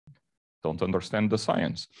don't understand the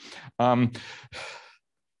science. End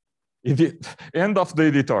of the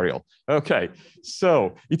editorial. Okay,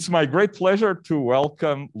 so it's my great pleasure to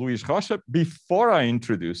welcome Luís Rocha. Before I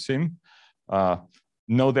introduce him,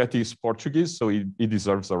 know that he's Portuguese, so he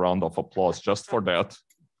deserves a round of applause just for that.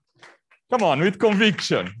 Come on, with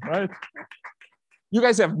conviction, right? You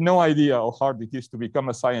guys have no idea how hard it is to become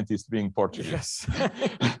a scientist being Portuguese. Yes,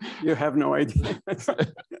 you have no idea.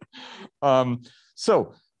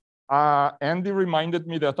 Andy reminded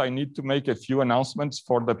me that I need to make a few announcements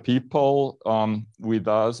for the people with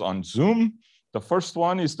us on Zoom. The first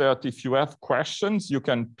one is that if you have questions, you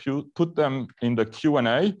can put them in the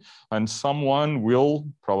Q&A, and someone will,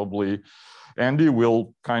 probably Andy,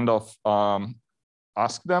 will kind of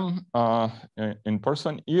ask them in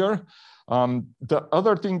person here. The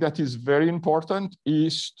other thing that is very important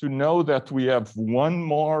is to know that we have one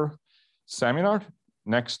more seminar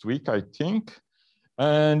next week, I think.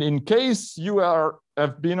 And in case you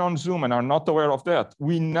have been on Zoom and are not aware of that,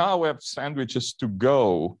 we now have sandwiches to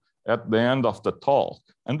go at the end of the talk,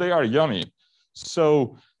 and they are yummy.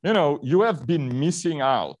 So, you know, you have been missing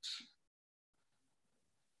out.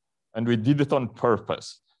 And we did it on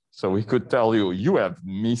purpose. So we could tell you, you have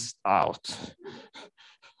missed out.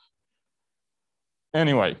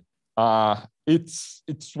 Anyway, it's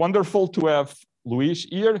wonderful to have Luís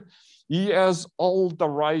here. He has all the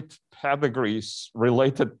right pedigrees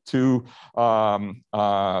related to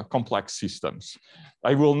complex systems.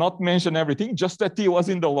 I will not mention everything, just that he was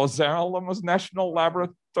in the Los Alamos National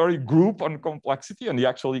Laboratory group on complexity, and he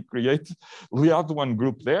actually created, we had one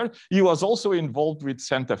group there. He was also involved with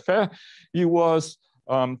Santa Fe. He was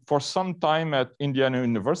for some time at Indiana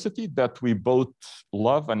University that we both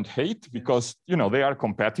love and hate because, you know, they are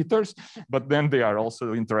competitors, but then they are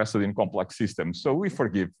also interested in complex systems. So we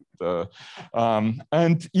forgive.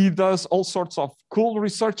 And he does all sorts of cool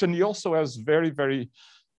research, and he also has very, very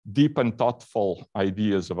deep and thoughtful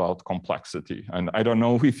ideas about complexity. And I don't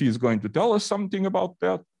know if he's going to tell us something about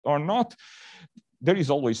that or not. There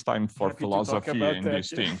is always time for philosophy in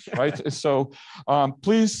these things, right? So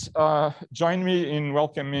please join me in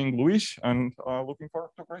welcoming Luís, and looking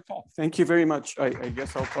forward to a great talk. Thank you very much. I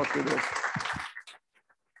guess I'll talk to this.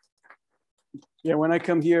 Yeah, when I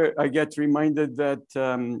come here, I get reminded that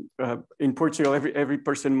in Portugal, every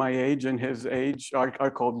person my age and his age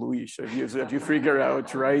are called Luís, if you figure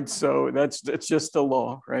out, right? So that's just the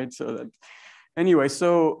law, right? So that. Anyway,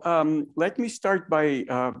 so let me start by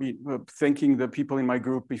thanking the people in my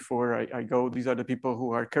group before I go. These are the people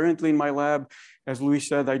who are currently in my lab. As Luís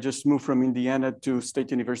said, I just moved from Indiana to State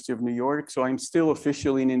University of New York. So I'm still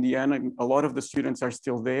officially in Indiana. A lot of the students are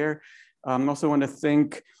still there. I also want to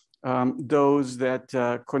thank those that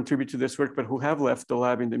contribute to this work, but who have left the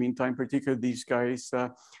lab in the meantime, particularly these guys,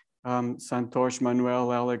 Santosh,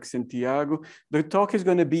 Manuel, Alex, and Tiago. The talk is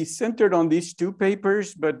going to be centered on these two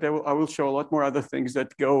papers, but I will show a lot more other things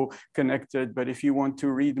that go connected. But if you want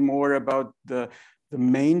to read more about the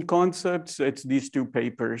main concepts, it's these two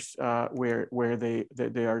papers where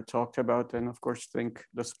they are talked about. And of course, thank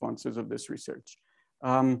the sponsors of this research.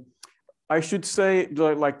 I should say,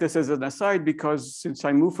 like this as an aside, because since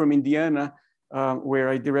I moved from Indiana, where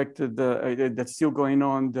I directed that's still going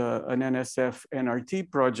on, an NSF NRT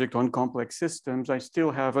project on complex systems. I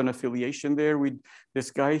still have an affiliation there with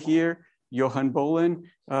this guy here, Johan Bolin.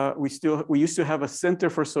 We used to have a Center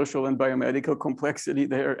for Social and Biomedical Complexity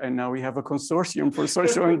there, and now we have a consortium for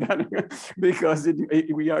social and because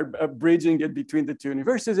we are bridging it between the two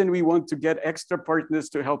universities, and we want to get extra partners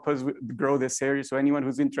to help us grow this area. So anyone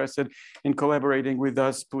who's interested in collaborating with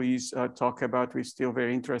us, please talk about. We're still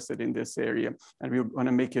very interested in this area, and we want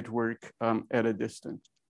to make it work at a distance.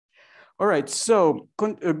 All right, so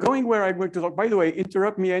going where I'm going to talk, by the way,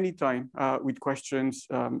 interrupt me anytime with questions.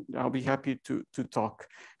 I'll be happy to talk.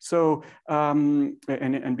 So,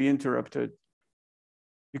 and be interrupted.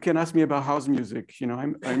 You can ask me about house music. You know,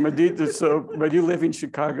 I'm a DJ, so, but you live in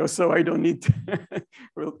Chicago, so I don't need to,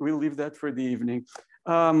 we'll leave that for the evening.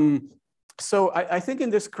 So I think in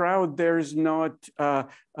this crowd, there's not,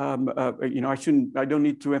 you know, I don't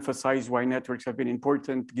need to emphasize why networks have been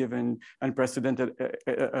important given unprecedented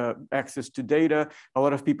access to data. A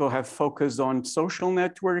lot of people have focused on social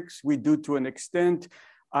networks. We do to an extent.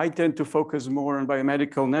 I tend to focus more on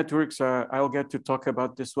biomedical networks. I'll get to talk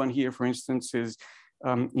about this one here, for instance, is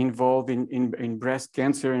involved in breast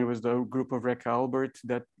cancer, and it was the group of Reka Albert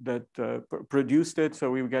that produced it, so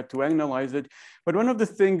we get to analyze it. But one of the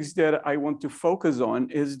things that I want to focus on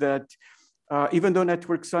is that even though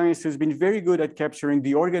network science has been very good at capturing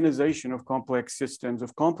the organization of complex systems,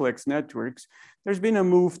 of complex networks, there's been a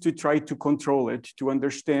move to try to control it, to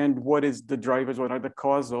understand what is the drivers, what are the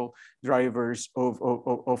causal drivers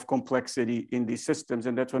of complexity in these systems.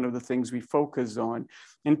 And that's one of the things we focus on.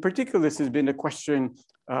 In particular, this has been a question,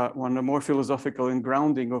 one of the more philosophical and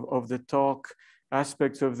grounding of the talk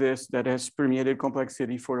aspects of this that has permeated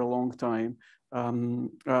complexity for a long time.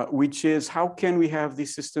 Which is, how can we have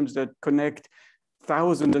these systems that connect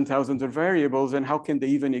thousands and thousands of variables, and how can they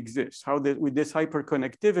even exist? With this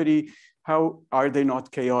hyperconnectivity, how are they not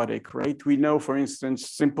chaotic, right? We know, for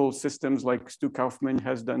instance, simple systems like Stu Kaufman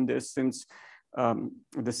has done this since the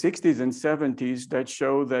 60s and 70s that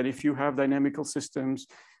show that if you have dynamical systems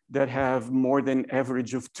that have more than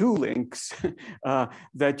average of 2 links,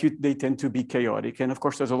 they tend to be chaotic. And of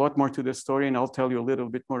course, there's a lot more to this story, and I'll tell you a little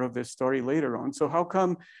bit more of this story later on. So how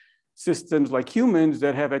come systems like humans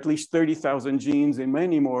that have at least 30,000 genes and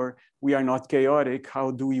many more, we are not chaotic?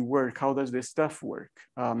 How do we work? How does this stuff work?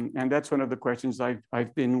 And that's one of the questions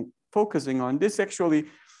I've been focusing on. This actually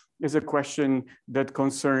is a question that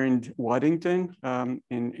concerned Waddington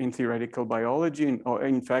in theoretical biology. And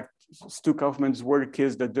in fact, Stu Kaufman's work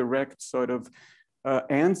is the direct sort of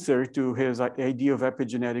answer to his idea of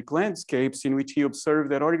epigenetic landscapes, in which he observed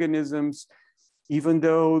that organisms, even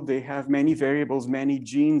though they have many variables, many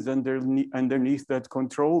genes underneath that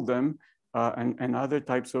control them, and other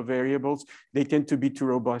types of variables, they tend to be too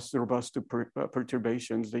robust to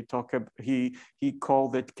perturbations. He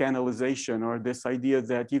called it canalization, or this idea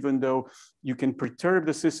that even though you can perturb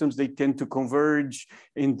the systems, they tend to converge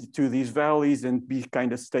into these valleys and be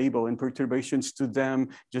kind of stable, and perturbations to them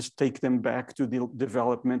just take them back to the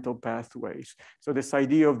developmental pathways. So this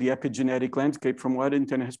idea of the epigenetic landscape from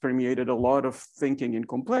Waddington has permeated a lot of thinking in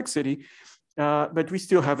complexity. But we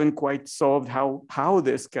still haven't quite solved how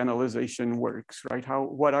this canalization works, right?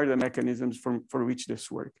 What are the mechanisms for which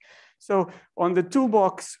this works? So on the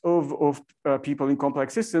toolbox of people in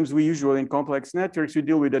complex systems, we usually in complex networks, we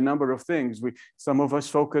deal with a number of things. Some of us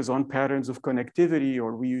focus on patterns of connectivity,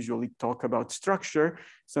 or we usually talk about structure.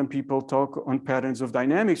 Some people talk on patterns of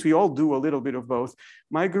dynamics. We all do a little bit of both.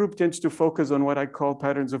 My group tends to focus on what I call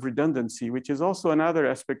patterns of redundancy, which is also another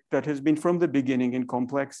aspect that has been from the beginning in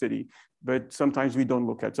complexity, but sometimes we don't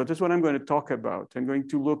look at. So that's what I'm going to talk about. I'm going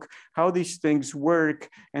to look how these things work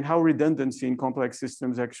and how redundancy in complex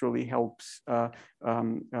systems actually helps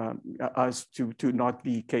us to not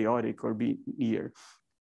be chaotic or be near.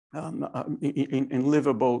 In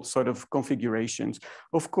livable sort of configurations.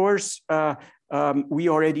 Of course, we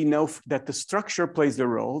already know that the structure plays a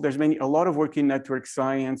role. There's a lot of work in network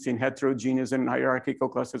science, in heterogeneous and hierarchical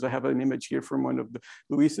clusters. I have an image here from one of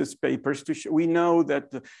Luis's papers to show. We know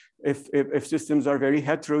that if systems are very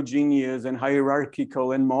heterogeneous and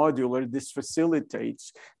hierarchical and modular, this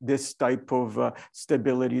facilitates this type of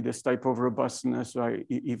stability, this type of robustness,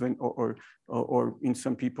 or in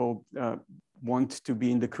some people, want to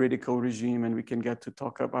be in the critical regime, and we can get to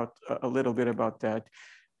talk about a little bit about that.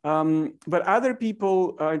 But other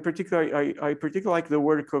people, in particular, I particularly like the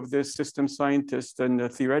work of this system scientist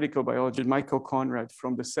and theoretical biologist, Michael Conrad,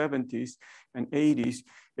 from the 70s and 80s.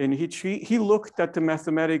 And he looked at the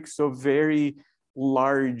mathematics of very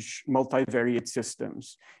large multivariate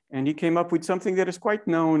systems. And he came up with something that is quite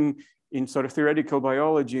known in sort of theoretical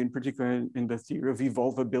biology, in particular in the theory of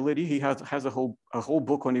evolvability. He has a whole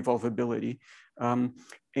book on evolvability.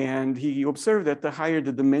 And he observed that the higher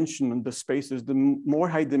the dimension of the spaces, the more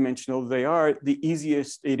high dimensional they are, the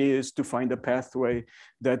easiest it is to find a pathway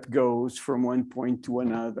that goes from one point to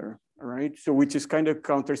another. All right, so which is kind of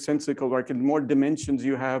countersensical, like the more dimensions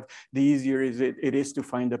you have, the easier it is to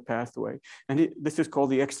find a pathway. And this is called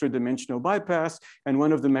the extra dimensional bypass. And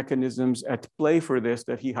one of the mechanisms at play for this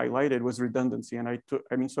that he highlighted was redundancy.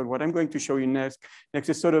 And so what I'm going to show you next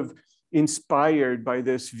is sort of inspired by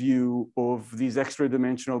this view of these extra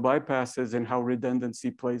dimensional bypasses and how redundancy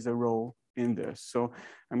plays a role in this. So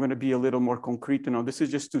I'm going to be a little more concrete now. This is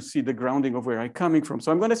just to see the grounding of where I'm coming from. So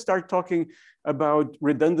I'm going to start talking about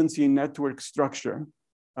redundancy in network structure.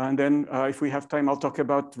 And then if we have time, I'll talk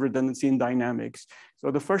about redundancy in dynamics. So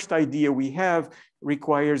the first idea we have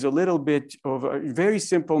requires a little bit of a very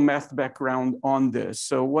simple math background on this.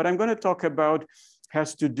 So what I'm going to talk about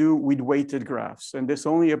has to do with weighted graphs. And this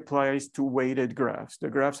only applies to weighted graphs. The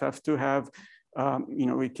graphs have to have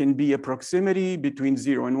it can be a proximity between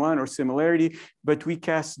 0 and 1 or similarity, but we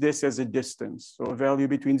cast this as a distance. So a value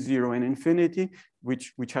between 0 and infinity,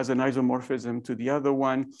 which has an isomorphism to the other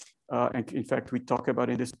one. And in fact, we talk about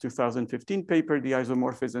in this 2015 paper, the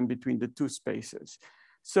isomorphism between the two spaces.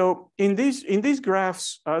 So in these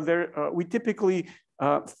graphs, we typically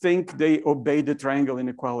think they obey the triangle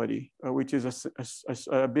inequality, which is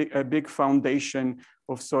a big foundation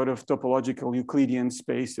of sort of topological Euclidean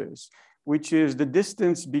spaces, which is the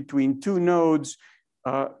distance between two nodes.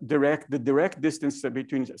 The direct distance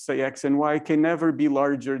between, say, X and Y can never be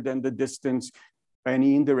larger than the distance,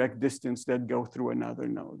 any indirect distance that go through another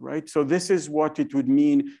node, right? So this is what it would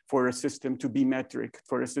mean for a system to be metric,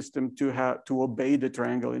 for a system to obey the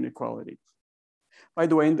triangle inequality. By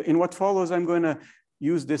the way, in what follows, I'm going to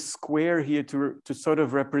use this square here to sort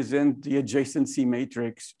of represent the adjacency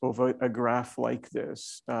matrix of a graph like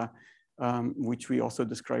this, which we also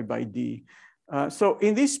describe by D. So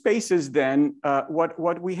in these spaces, then,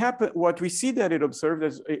 what we see that it observed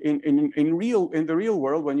as in the real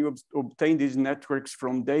world, when you obtain these networks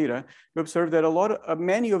from data, you observe that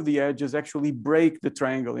many of the edges actually break the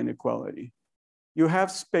triangle inequality. You have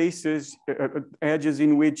spaces, edges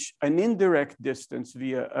in which an indirect distance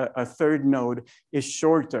via a third node is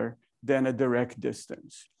shorter than a direct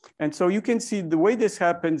distance. And so you can see the way this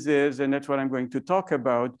happens is, and that's what I'm going to talk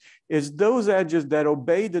about, is those edges that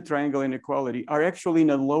obey the triangle inequality are actually in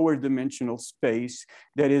a lower dimensional space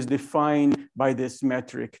that is defined by this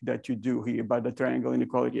metric that you do here, by the triangle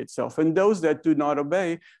inequality itself. And those that do not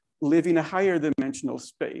obey live in a higher dimensional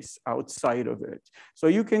space outside of it. So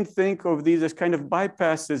you can think of these as kind of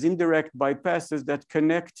bypasses, indirect bypasses that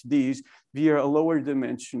connect these via a lower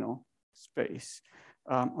dimensional space.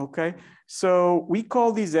 Okay, so we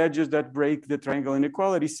call these edges that break the triangle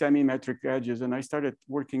inequality semi-metric edges. And I started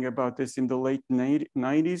working about this in the late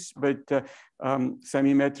 90s, but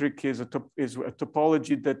semi-metric is a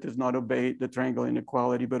topology that does not obey the triangle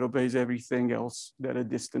inequality, but obeys everything else that a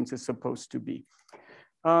distance is supposed to be.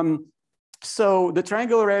 So the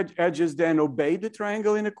triangular edges then obey the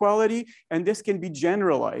triangle inequality, and this can be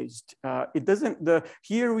generalized.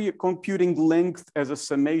 Here we are computing length as a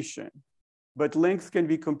summation. But length can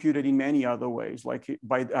be computed in many other ways, like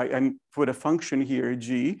I put a function here,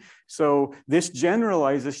 g. So this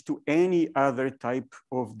generalizes to any other type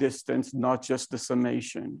of distance, not just the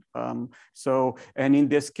summation. And in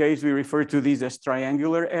this case, we refer to these as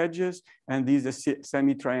triangular edges, and these are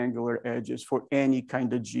semi-triangular edges for any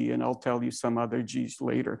kind of g, and I'll tell you some other g's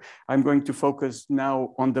later. I'm going to focus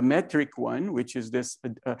now on the metric one, which is this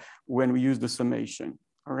when we use the summation,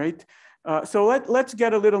 all right? So let's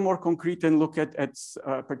get a little more concrete and look at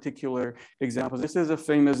particular examples. This is a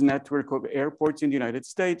famous network of airports in the United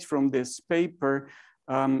States from this paper.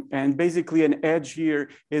 And basically an edge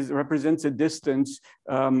here represents a distance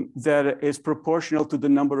that is proportional to the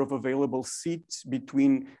number of available seats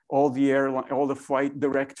between all the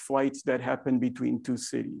direct flights that happen between two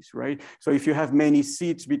cities, right? So if you have many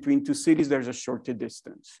seats between two cities, there's a shorter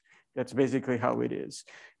distance. That's basically how it is.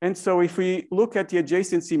 And so if we look at the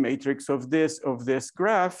adjacency matrix of this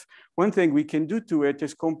graph, one thing we can do to it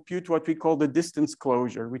is compute what we call the distance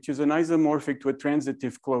closure, which is an isomorphic to a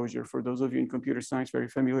transitive closure. For those of you in computer science very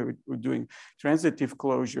familiar with doing transitive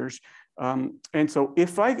closures. And so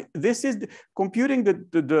computing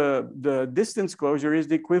the distance closure is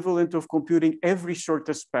the equivalent of computing every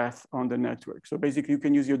shortest path on the network. So basically you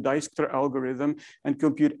can use your Dijkstra algorithm and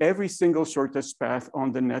compute every single shortest path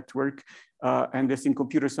on the network. And this in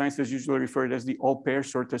computer science is usually referred as the all pair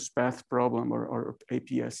shortest path problem or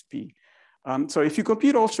APSP. So if you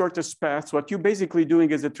compute all shortest paths, what you're basically doing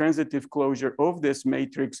is a transitive closure of this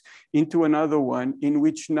matrix into another one in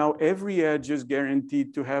which now every edge is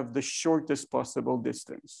guaranteed to have the shortest possible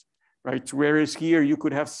distance, right? Whereas here you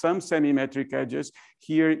could have some semi-metric edges.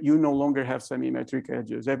 Here you no longer have semi-metric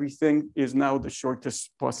edges. Everything is now the shortest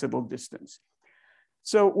possible distance.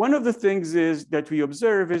 So one of the things that we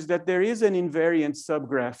observe is that there is an invariant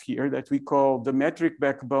subgraph here that we call the metric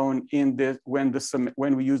backbone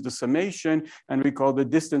when we use the summation, and we call the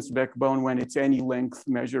distance backbone when it's any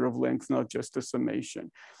measure of length, not just a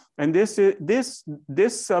summation. And this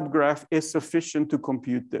subgraph is sufficient to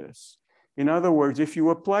compute this. In other words, if you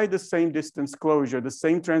apply the same distance closure, the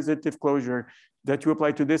same transitive closure that you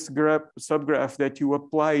apply to this subgraph that you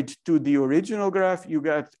applied to the original graph, you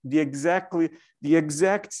got the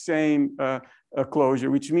exact same closure,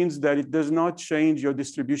 which means that it does not change your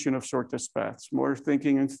distribution of shortest paths. More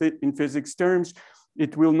thinking in physics terms,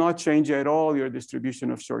 it will not change at all your distribution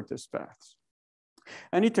of shortest paths.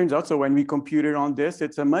 And it turns out, so when we compute it on this,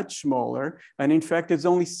 it's a much smaller, and in fact, it's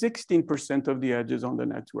only 16% of the edges on the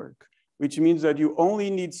network, which means that you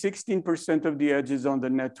only need 16% of the edges on the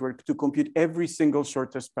network to compute every single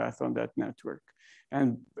shortest path on that network.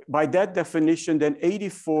 And by that definition, then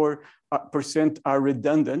 84 percent are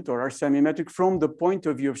redundant or are symmetric from the point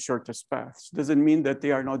of view of shortest paths. Doesn't mean that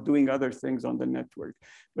they are not doing other things on the network.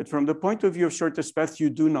 But from the point of view of shortest paths, you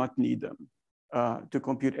do not need them to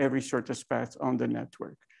compute every shortest path on the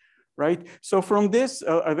network, right? So from this,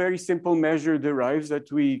 a very simple measure derives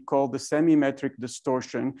that we call the symmetric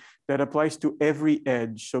distortion that applies to every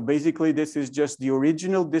edge. So basically, this is just the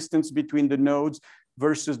original distance between the nodes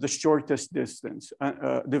versus the shortest distance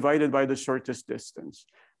divided by the shortest distance,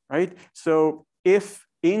 right? So if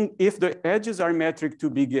the edges are metric to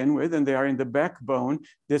begin with and they are in the backbone,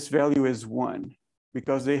 this value is 1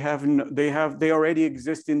 because they already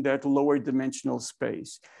exist in that lower dimensional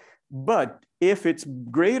space. But if it's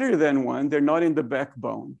greater than 1, they're not in the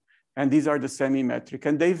backbone, and these are the symmetric,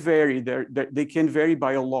 and they vary. They can vary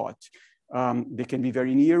by a lot. They can be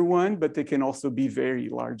very near 1, but they can also be very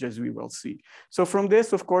large, as we will see. So from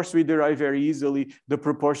this, of course, we derive very easily the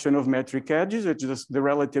proportion of metric edges, which is the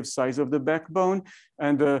relative size of the backbone.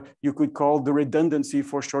 And you could call the redundancy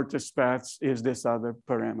for shortest paths is this other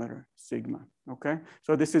parameter, sigma, okay?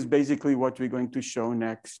 So this is basically what we're going to show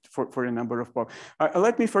next for a number of problems.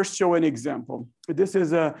 Let me first show an example. This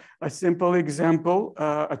is a simple example,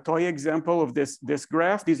 a toy example of this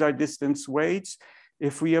graph. These are distance weights.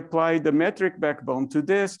 If we apply the metric backbone to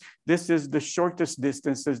this is the shortest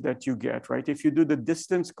distances that you get, right? If you do the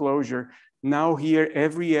distance closure, now here,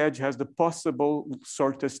 every edge has the possible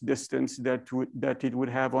shortest distance that it would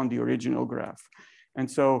have on the original graph. And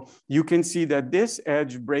so you can see that this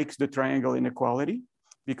edge breaks the triangle inequality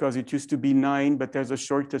because it used to be 9, but there's a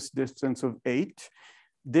shortest distance of 8.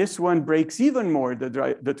 This one breaks even more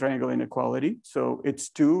the triangle inequality. So it's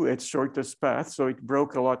 2, it's shortest path, so it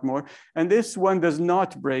broke a lot more. And this one does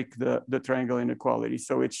not break the triangle inequality.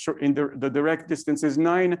 So it's the direct distance is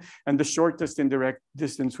 9, and the shortest indirect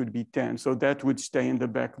distance would be 10. So that would stay in the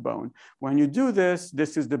backbone. When you do this,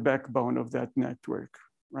 this is the backbone of that network,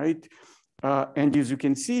 right? And as you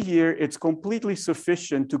can see here, it's completely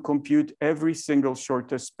sufficient to compute every single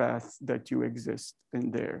shortest path that you exist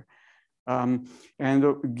in there.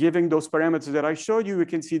 Giving those parameters that I showed you, we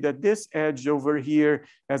can see that this edge over here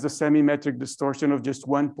has a symmetric distortion of just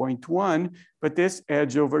 1.1, but this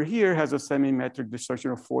edge over here has a symmetric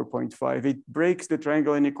distortion of 4.5. It breaks the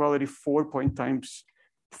triangle inequality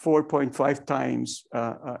 4.5 times,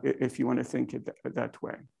 if you want to think it that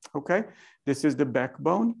way, okay? This is the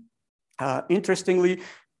backbone. Interestingly,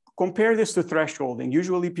 compare this to thresholding.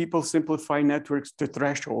 Usually people simplify networks to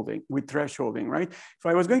thresholding, right? If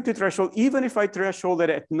I was going to threshold, even if I thresholded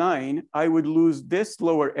at 9, I would lose this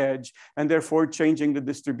lower edge and therefore changing the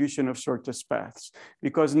distribution of shortest paths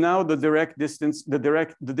because now the distance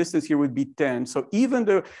here would be 10. So even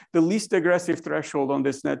the least aggressive threshold on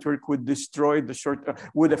this network would destroy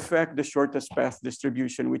would affect the shortest path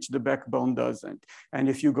distribution, which the backbone doesn't. And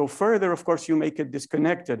if you go further, of course, you make it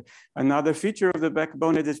disconnected. Another feature of the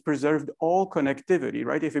backbone is preserved all connectivity,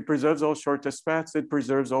 right? If it preserves all shortest paths, it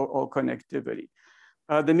preserves all connectivity.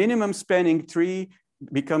 The minimum spanning tree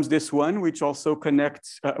becomes this one, which also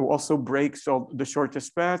connects, also breaks all the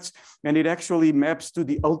shortest paths, and it actually maps to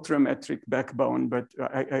the ultrametric backbone, but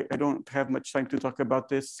I don't have much time to talk about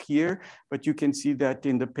this here, but you can see that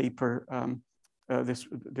in the paper,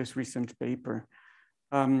 this recent paper.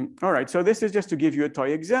 All right, so this is just to give you a toy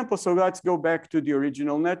example. So let's go back to the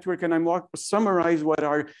original network and I'm going to summarize what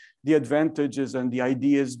are the advantages and the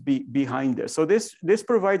ideas behind this. So this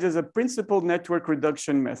provides us a principal network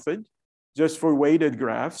reduction method just for weighted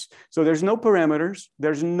graphs. So there's no parameters,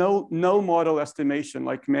 there's no model estimation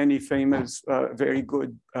like many famous, very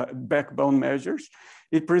good backbone measures.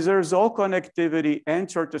 It preserves all connectivity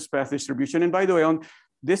and shortest path distribution. And by the way,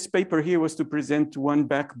 this paper here was to present one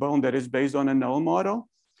backbone that is based on a null model.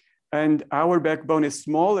 And our backbone is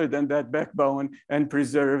smaller than that backbone and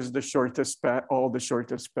preserves the shortest path, all the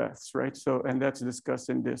shortest paths, right? So, and that's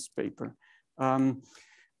discussed in this paper.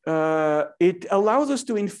 It allows us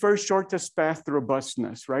to infer shortest path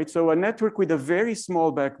robustness, right? So a network with a very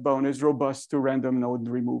small backbone is robust to random node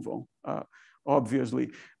removal.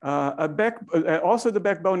 Obviously. Also, the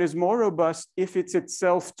backbone is more robust if it's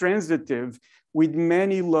itself transitive with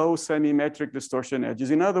many low symmetric distortion edges.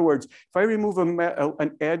 In other words, if I remove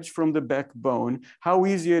an edge from the backbone, how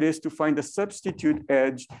easy it is to find a substitute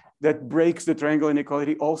edge that breaks the triangle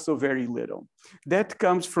inequality also very little. That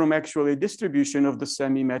comes from actually distribution of the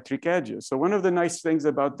symmetric edges. So one of the nice things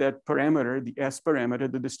about that parameter, the S parameter,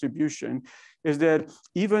 the distribution, is that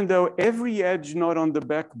even though every edge not on the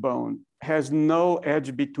backbone has no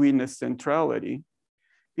edge between the centrality,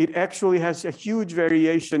 it actually has a huge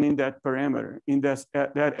variation in that parameter, in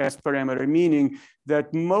that S parameter, meaning that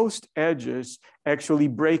most edges actually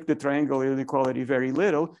break the triangular inequality very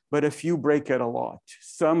little, but a few break it a lot.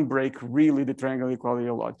 Some break really the triangular inequality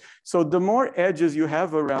a lot. So the more edges you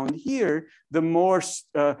have around here, the more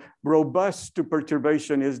robust to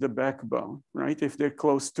perturbation is the backbone, right? If they're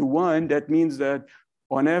close to 1, that means that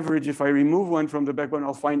on average, if I remove one from the backbone,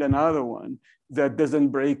 I'll find another one that doesn't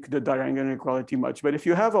break the triangular inequality much. But if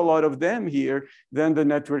you have a lot of them here, then the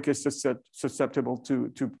network is susceptible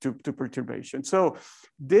to perturbation. So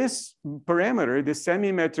this parameter, the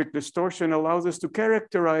semi-metric distortion, allows us to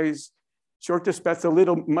characterize shortest paths a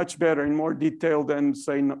little much better in more detail than,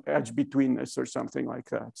 say, edge betweenness or something like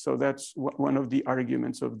that. So that's one of the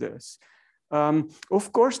arguments of this. Of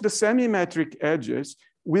course, the semi-metric edges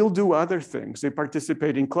will do other things. They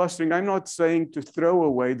participate in clustering. I'm not saying to throw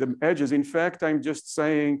away the edges. In fact, I'm just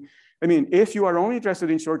saying, I mean, if you are only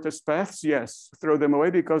interested in shortest paths, yes, throw them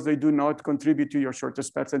away because they do not contribute to your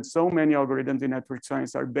shortest paths. And so many algorithms in network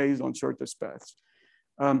science are based on shortest paths.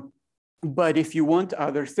 But if you want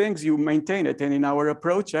other things, you maintain it. And in our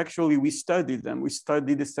approach, actually, we study them. We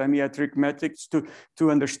study the semi-metric metrics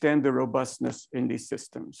to understand the robustness in these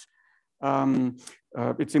systems. And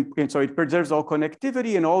so it preserves all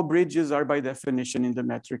connectivity, and all bridges are by definition in the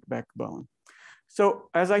metric backbone. So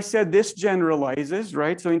as I said, this generalizes,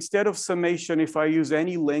 right? So instead of summation, if I use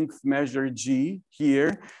any length measure G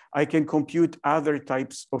here, I can compute other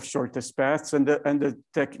types of shortest paths, and the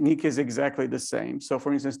technique is exactly the same. So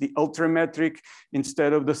for instance, the ultrametric,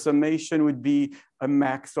 instead of the summation, would be a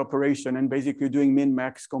max operation and basically doing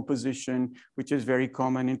min-max composition, which is very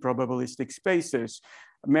common in probabilistic spaces.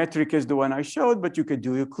 Metric is the one I showed, but you could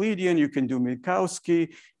do Euclidean, you can do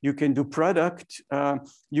Minkowski, you can do product,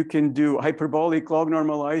 you can do hyperbolic log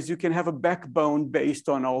normalized, you can have a backbone based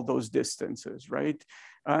on all those distances, right?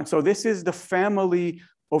 So this is the family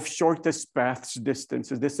of shortest paths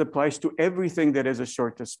distances. This applies to everything that is a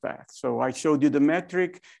shortest path. So I showed you the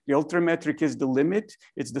metric, the ultrametric is the limit.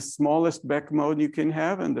 It's the smallest backbone you can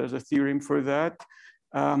have, and there's a theorem for that.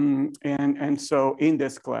 And so in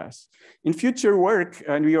this class. In future work,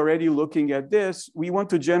 and we're already looking at this, we want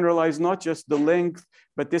to generalize not just the length,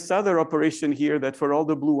 but this other operation here that for all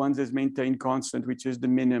the blue ones is maintained constant, which is the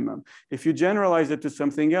minimum. If you generalize it to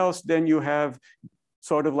something else, then you have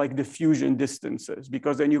sort of like diffusion distances,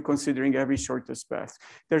 because then you're considering every shortest path.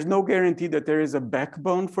 There's no guarantee that there is a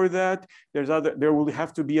backbone for that. There will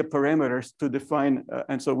have to be a parameters to define,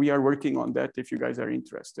 and so we are working on that if you guys are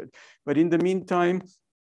interested. But in the meantime,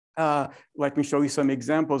 let me show you some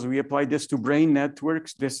examples. We apply this to brain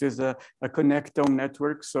networks. This is a connectome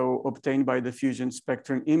network, so obtained by the fusion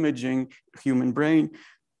spectrum imaging human brain.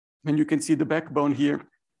 And you can see the backbone here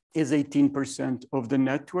is 18% of the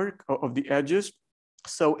network, of the edges.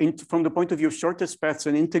 So from the point of view of shortest paths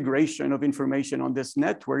and integration of information on this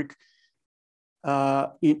network,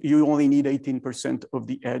 you only need 18% of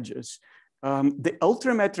the edges. The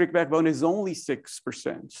ultrametric backbone is only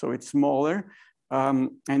 6%, so it's smaller.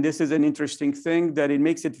 And this is an interesting thing that it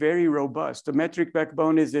makes it very robust. The metric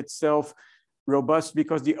backbone is itself robust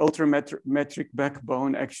because the ultrametric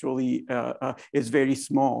backbone actually is very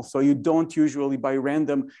small. So you don't usually by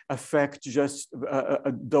random affect just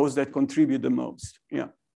those that contribute the most. Yeah.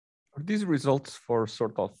 Are these results for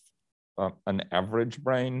sort of an average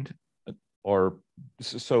brain, or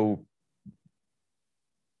so?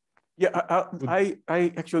 Yeah, I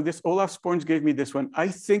actually, this Olaf Sporns gave me this one. I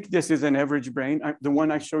think this is an average brain. The one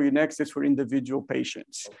I show you next is for individual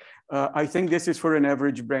patients. I think this is for an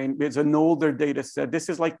average brain. It's an older data set. This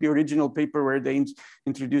is like the original paper where they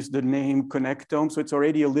introduced the name connectome. So it's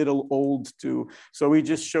already a little old too. So we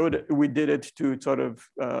just showed it, we did it to sort of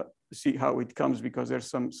see how it comes because there's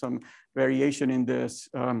some variation in this.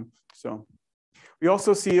 So we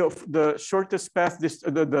also see the shortest path,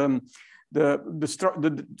 the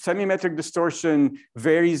semi-metric distortion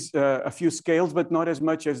varies a few scales, but not as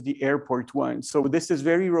much as the airport one. So this is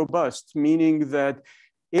very robust, meaning that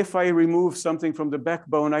if I remove something from the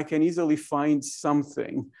backbone, I can easily find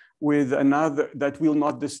something with another that will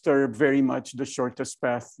not disturb very much the shortest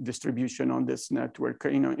path distribution on this network,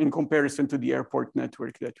 in comparison to the airport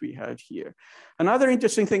network that we had here. Another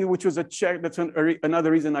interesting thing, which was a check, that's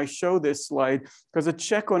another reason I show this slide, because a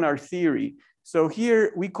check on our theory. So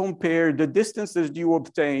here we compare the distances you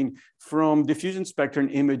obtain from diffusion spectrum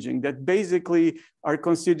imaging that basically are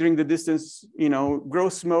considering the distance,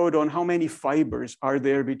 gross mode on how many fibers are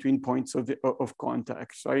there between points of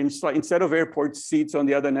contact. So instead of airport seats on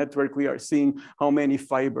the other network, we are seeing how many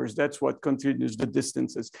fibers. That's what contributes the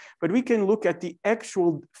distances. But we can look at the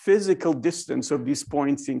actual physical distance of these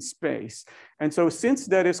points in space. And so since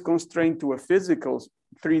that is constrained to a physical,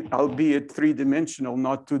 albeit three-dimensional,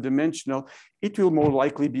 not two-dimensional, it will more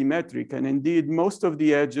likely be metric. And indeed, most of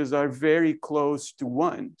the edges are very close to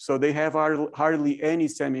 1. So they have hardly any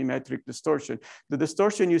semi-metric distortion. The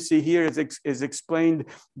distortion you see here is explained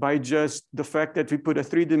by just the fact that we put a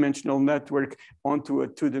three-dimensional network onto a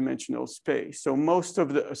two-dimensional space. So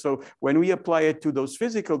so when we apply it to those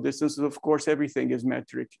physical distances, of course, everything is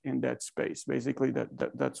metric in that space. Basically,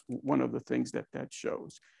 that's one of the things that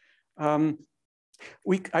shows.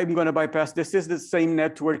 I'm going to bypass. This is the same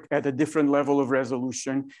network at a different level of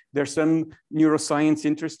resolution. There's some neuroscience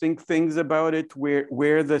interesting things about it,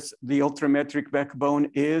 where the ultrametric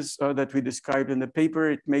backbone is that we described in the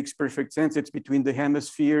paper. It makes perfect sense. It's between the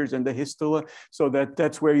hemispheres and the histula, so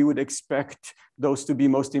that's where you would expect those to be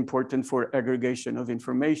most important for aggregation of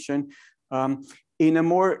information.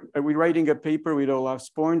 We're writing a paper with Olaf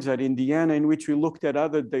Sporns at Indiana in which we looked at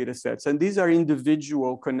other data sets. And these are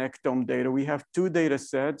individual connectome data. We have 2 data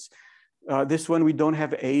sets. This one we don't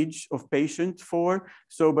have age of patient for.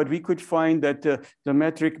 But we could find that the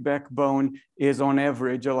metric backbone is on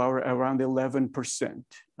average around 11%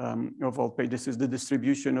 of all patients. This is the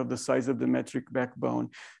distribution of the size of the metric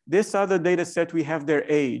backbone. This other data set, we have their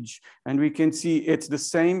age. And we can see it's the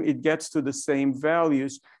same, it gets to the same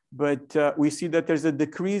values. But we see that there's a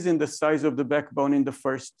decrease in the size of the backbone in the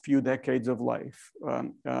first few decades of life.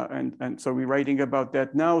 And so we're writing about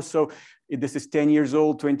that now. So this is 10 years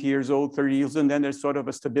old, 20 years old, 30 years, and then there's sort of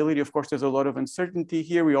a stability. Of course, there's a lot of uncertainty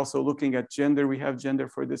here. We're also looking at gender. We have gender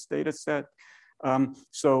for this data set.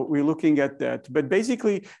 So we're looking at that. But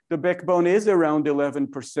basically, the backbone is around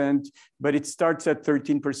 11%, but it starts at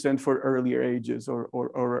 13% for earlier ages or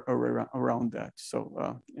around that.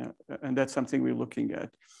 So, and that's something we're looking at.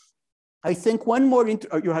 I think one more,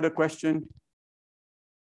 you had a question?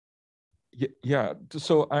 Yeah,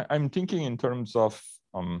 so I'm thinking in terms of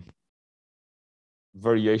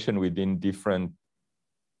variation within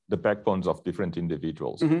the backbones of different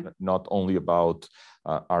individuals, not only about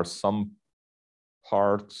are some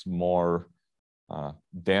parts more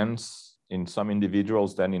dense in some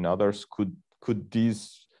individuals than in others. Could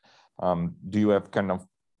these, do you have kind of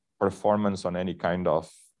performance on any kind of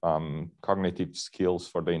cognitive skills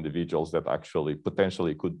for the individuals that actually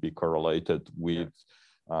potentially could be correlated with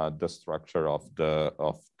the structure of the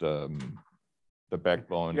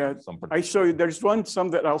backbone? Yeah, I show you, there's some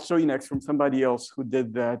that I'll show you next from somebody else who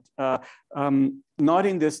did that. Not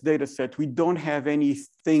in this data set. We don't have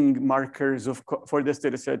anything markers for this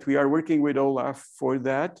data set. We are working with Olaf for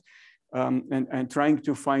that and trying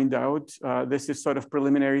to find out. This is sort of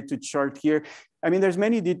preliminary to chart here. I mean, there's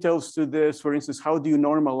many details to this. For instance, how do you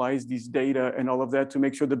normalize these data and all of that to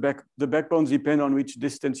make sure the backbones depend on which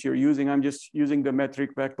distance you're using. I'm just using the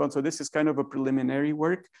metric backbone. So this is kind of a preliminary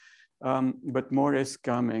work. But more is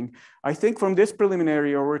coming. I think from this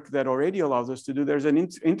preliminary work that already allows us to do, there's an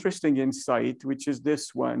interesting insight, which is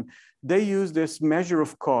this one. They use this measure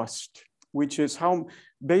of cost, which is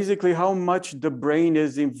basically how much the brain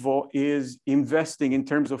is investing in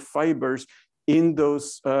terms of fibers in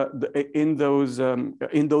those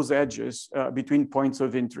edges between points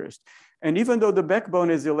of interest. And even though the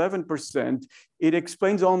backbone is 11%, it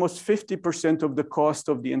explains almost 50% of the cost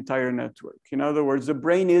of the entire network. In other words, the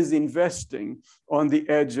brain is investing on the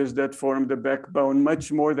edges that form the backbone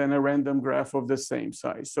much more than a random graph of the same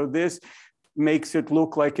size. So this makes it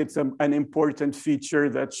look like it's an important feature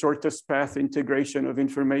that shortest path integration of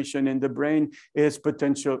information in the brain is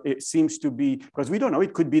potential. It seems to be, because we don't know,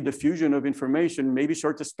 it could be diffusion of information. Maybe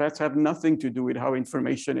shortest paths have nothing to do with how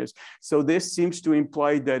information is. So this seems to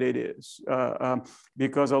imply that it is,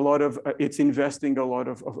 because it's investing a lot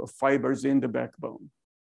of fibers in the backbone.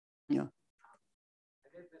 Yeah.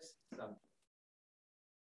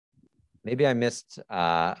 Maybe I missed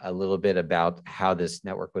a little bit about how this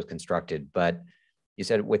network was constructed, but you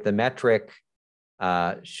said with the metric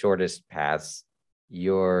shortest paths,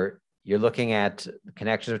 you're looking at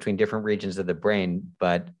connections between different regions of the brain,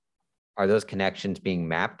 but are those connections being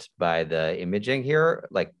mapped by the imaging here?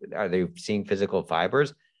 Like, are they seeing physical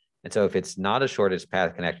fibers? And so if it's not a shortest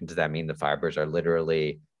path connection, does that mean the fibers are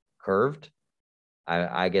literally curved?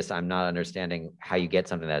 I guess I'm not understanding how you get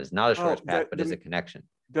something that is not a shortest path, but is a connection.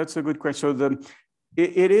 That's a good question. So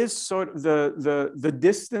it is sort of the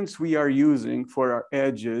distance we are using for our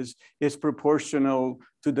edges is proportional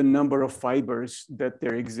to the number of fibers that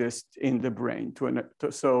there exist in the brain.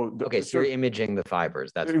 So you're imaging the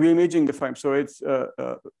fibers. That's we're imaging the fibers. So it's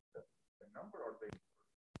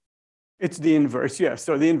it's the inverse. Yes.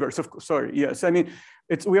 So the inverse. Of course. Sorry. Yes. I mean,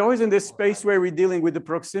 we're always in this space where we're dealing with the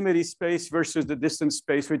proximity space versus the distance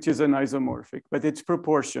space, which is an isomorphic, but it's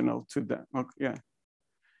proportional to that. Okay, yeah.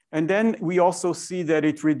 And then we also see that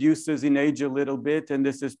it reduces in age a little bit, and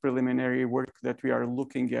this is preliminary work that we are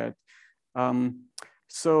looking at.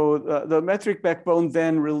 So the metric backbone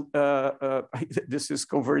then, this is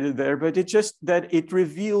converted there, but it's just that it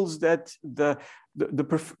reveals that the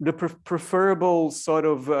preferable sort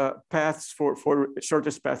of paths for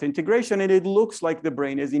shortest path integration, and it looks like the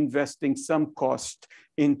brain is investing some cost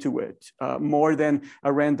into it, more than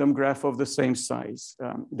a random graph of the same size.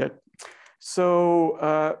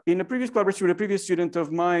 So in a previous collaboration with a previous student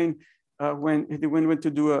of mine, when they went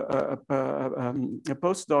to do a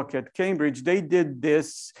postdoc at Cambridge, they did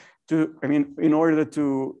this in order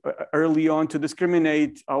to early on to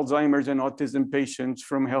discriminate Alzheimer's and autism patients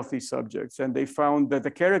from healthy subjects. And they found that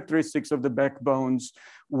the characteristics of the backbones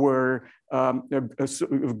were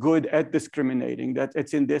good at discriminating. That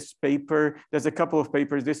it's in this paper. There's a couple of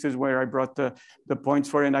papers. This is where I brought the points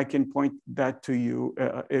for, and I can point that to you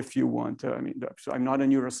if you want. I mean, so I'm not a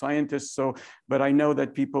neuroscientist, but I know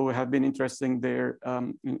that people have been interested there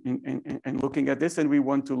in looking at this, and we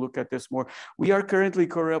want to look at this more. We are currently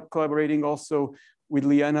collaborating also with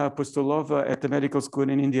Liana Apostolova at the medical school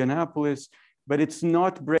in Indianapolis, but it's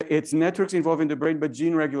networks involving the brain, but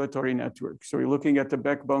gene regulatory networks. So we're looking at the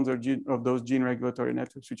backbones of those gene regulatory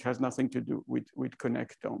networks, which has nothing to do with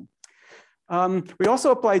connectome. We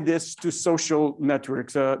also applied this to social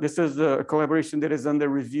networks. This is a collaboration that is under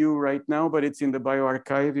review right now, but it's in the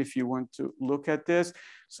bioarchive if you want to look at this.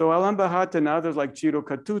 So Alan Bahat and others like Ciro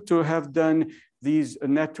Catuto have done these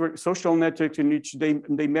social networks in which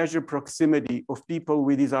they measure proximity of people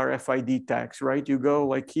with these RFID tags, right? You go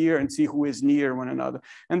like here and see who is near one another.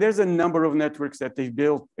 And there's a number of networks that they've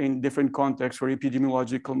built in different contexts for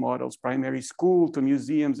epidemiological models, primary school to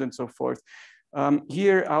museums and so forth.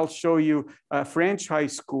 Here, I'll show you a French high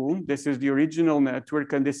school. This is the original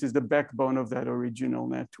network, and this is the backbone of that original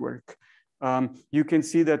network. You can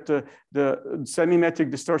see that the semimetric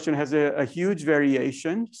distortion has a huge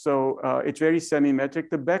variation. So it's very semimetric.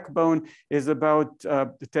 The backbone is about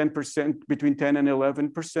 10%, between 10 and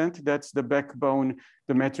 11%. That's the backbone,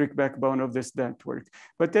 the metric backbone of this network.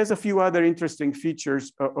 But there's a few other interesting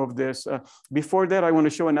features of this. Before that, I want to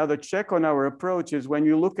show another check on our approach is when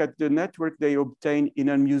you look at the network they obtain in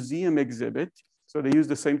a museum exhibit. So they use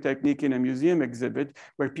the same technique in a museum exhibit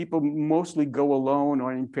where people mostly go alone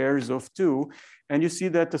or in pairs of two. And you see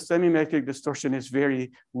that the semimetric distortion is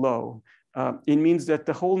very low. It means that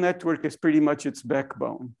the whole network is pretty much its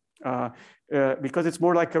backbone because it's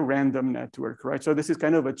more like a random network, right? So this is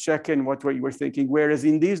kind of a check-in what you were thinking, whereas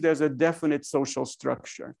in these, there's a definite social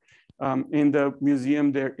structure. In the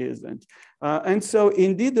museum, there isn't. And so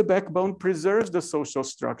indeed, the backbone preserves the social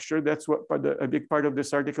structure. That's what a big part of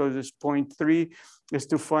this article is point 3, is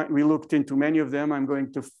to find, we looked into many of them. I'm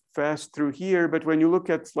going to fast through here, but when you look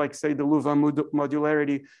at, like, say, the Louvain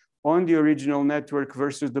modularity on the original network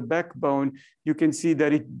versus the backbone, you can see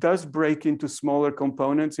that it does break into smaller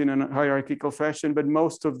components in a hierarchical fashion, but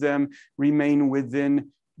most of them remain within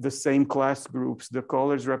the same class groups. The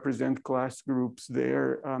colors represent class groups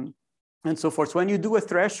there. And so forth. So when you do a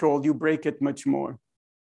threshold, you break it much more.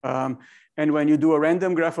 And when you do a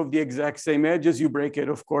random graph of the exact same edges, you break it,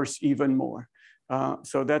 of course, even more.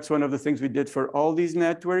 So that's one of the things we did for all these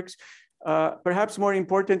networks. Perhaps more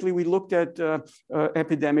importantly, we looked at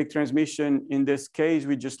epidemic transmission. In this case,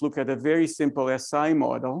 we just look at a very simple SI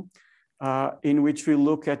model in which we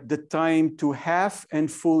look at the time to half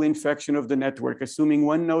and full infection of the network, assuming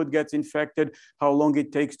one node gets infected, how long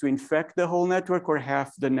it takes to infect the whole network or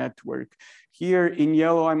half the network. Here in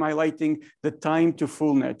yellow, I'm highlighting the time to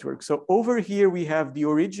full network. So over here, we have the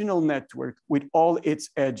original network with all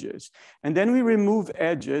its edges. And then we remove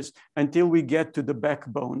edges until we get to the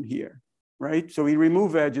backbone here, right? So we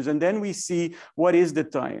remove edges and then we see what is the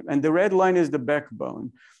time. And the red line is the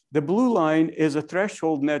backbone. The blue line is a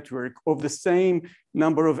threshold network of the same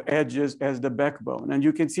number of edges as the backbone. And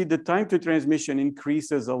you can see the time to transmission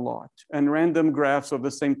increases a lot and random graphs of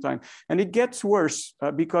the same time. And it gets worse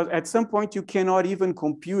because at some point you cannot even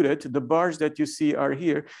compute it. The bars that you see are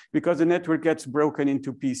here because the network gets broken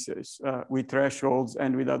into pieces with thresholds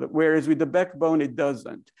and with other, whereas with the backbone, it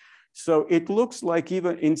doesn't. So it looks like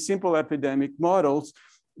even in simple epidemic models,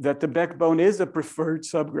 that the backbone is a preferred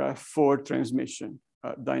subgraph for transmission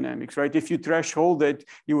dynamics, right? If you threshold it,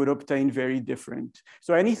 you would obtain very different.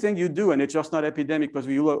 So anything you do, and it's just not epidemic, because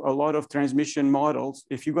we use a lot of transmission models.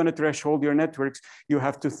 If you're going to threshold your networks, you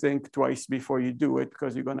have to think twice before you do it,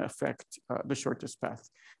 because you're going to affect the shortest path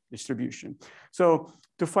distribution. So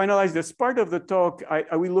to finalize this part of the talk,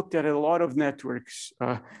 we looked at a lot of networks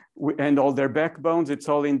and all their backbones. It's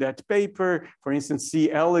all in that paper. For instance,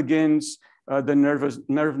 C. elegans, the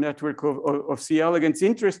nerve network of C. elegans.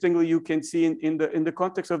 Interestingly, you can see in the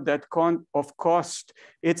context of that cost,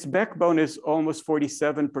 its backbone is almost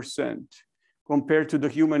 47% compared to the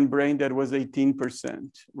human brain that was 18%,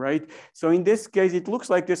 right? So in this case, it looks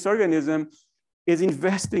like this organism is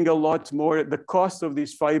investing a lot more. The cost of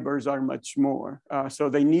these fibers are much more, so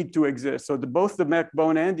they need to exist. So both the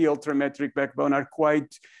backbone and the ultrametric backbone are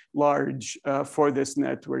quite large for this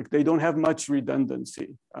network. They don't have much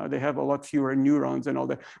redundancy. They have a lot fewer neurons and all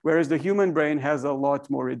that, whereas the human brain has a lot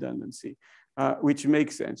more redundancy, which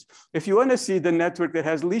makes sense. If you want to see the network that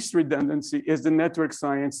has least redundancy, is the network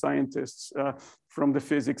scientists from the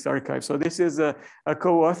physics archive. So this is a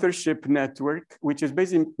co-authorship network, which is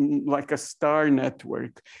basically like a star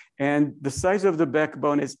network. And the size of the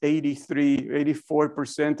backbone is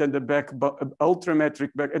 84%, and the ultrametric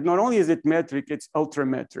backbone, not only is it metric, it's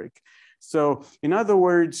ultrametric. So in other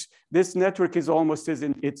words, this network is almost as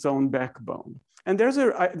in its own backbone. And there's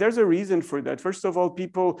a reason for that. First of all,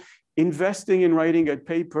 people investing in writing a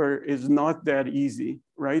paper is not that easy,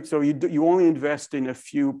 right? So you only invest in a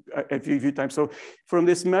few times. So from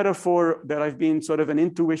this metaphor that I've been sort of an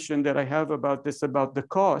intuition that I have about this, about the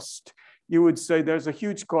cost, you would say there's a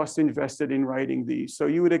huge cost invested in writing these. So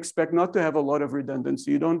you would expect not to have a lot of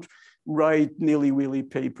redundancy. You don't write nilly-willy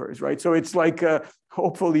papers, right? So it's like,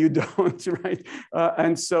 hopefully you don't, right?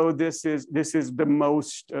 And so this is the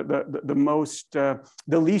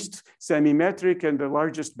least semi-metric and the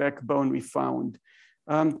largest backbone we found.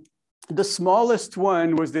 The smallest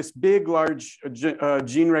one was this big, large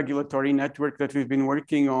gene regulatory network that we've been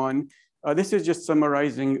working on. This is just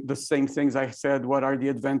summarizing the same things I said. What are the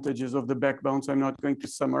advantages of the backbone? So I'm not going to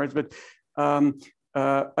summarize, but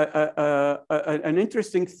an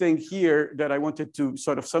interesting thing here that I wanted to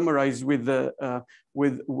sort of summarize with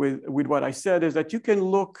what I said is that you can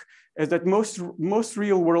look at that most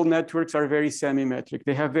real world networks are very semi-metric.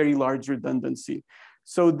 They have very large redundancy.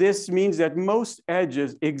 So this means that most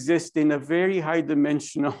edges exist in a very high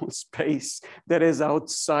dimensional space that is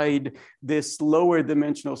outside this lower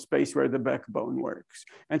dimensional space where the backbone works.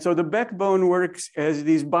 And so the backbone works as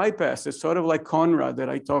these bypasses, sort of like Conrad that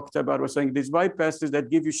I talked about, was saying these bypasses that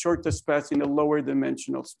give you shortest paths in a lower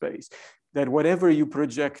dimensional space, that whatever you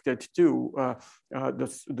project it to,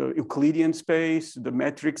 the Euclidean space, the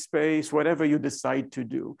metric space, whatever you decide to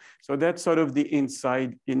do. So that's sort of the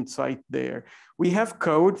insight there. We have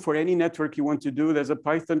code for any network you want to do. There's a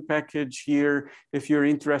Python package here if you're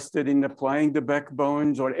interested in applying the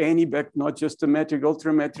backbones or any not just the metric,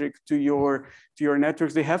 ultrametric to your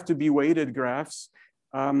networks. They have to be weighted graphs.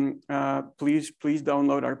 Please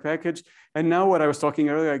download our package. And now what I was talking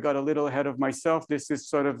earlier, I got a little ahead of myself. This is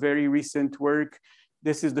sort of very recent work.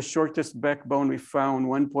 This is the shortest backbone we found,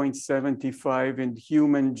 1.75 in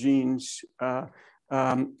human genes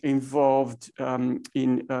involved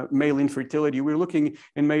in male infertility. We're looking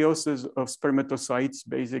in meiosis of spermatocytes,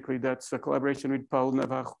 basically. That's a collaboration with Paulo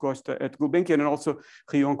Navarro Costa at Gulbenkian and also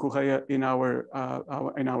Rion Correa in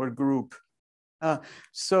our group.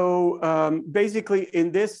 Basically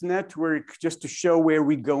in this network, just to show where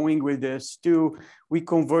we're going with this too, we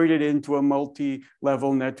converted it into a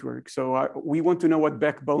multi-level network. So we want to know what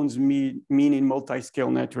backbones mean in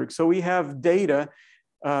multi-scale networks. So we have data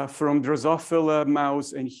from Drosophila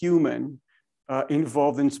mouse and human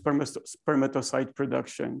involved in spermatocyte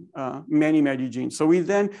production, many genes. So we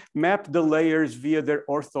then map the layers via their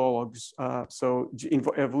orthologs. So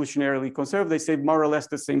evolutionarily conserved, they say more or less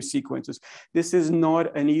the same sequences. This is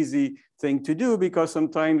not an easy thing to do because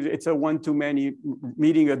sometimes it's a one-to-many,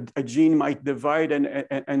 meaning a gene might divide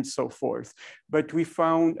and so forth. But we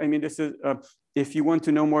found, I mean, this is, if you want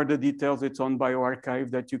to know more of the details, it's on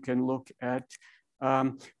bioRxiv that you can look at.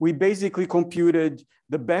 We basically computed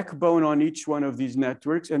the backbone on each one of these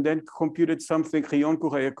networks and then computed something Rion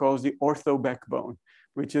Correa calls the ortho backbone,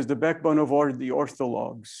 which is the backbone of all the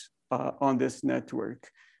orthologs on this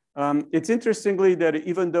network. It's interestingly that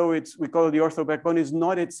even though we call it the ortho backbone, is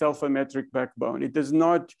not itself a metric backbone. It does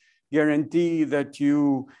not guarantee that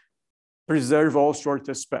you preserve all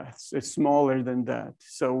shortest paths. It's smaller than that.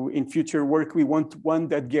 So in future work, we want one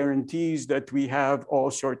that guarantees that we have all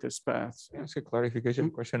shortest paths. Can I ask a clarification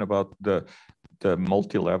question about the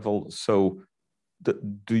multi-level? So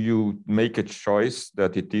do you make a choice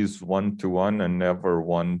that it is one-to-one and never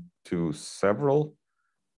one to several?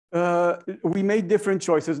 We made different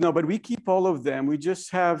choices. No, but we keep all of them. We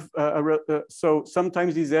just have, so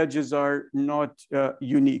sometimes these edges are not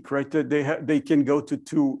unique, right? They can go to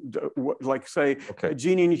two, like say, a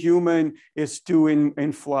gene in human is 2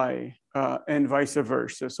 in fly, and vice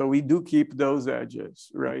versa. So we do keep those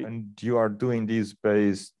edges, right? And you are doing these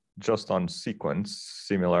based just on sequence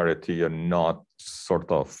similarity and not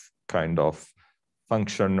sort of kind of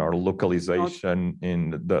function or localization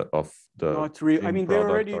not really. I mean, they're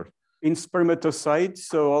already in spermatocytes,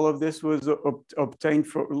 so all of this was obtained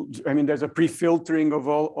for. I mean, there's a pre-filtering of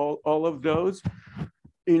all of those.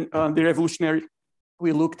 In the evolutionary,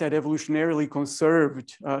 we looked at evolutionarily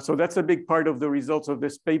conserved. So that's a big part of the results of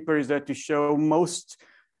this paper, is that to show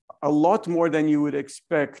a lot more than you would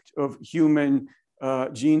expect of human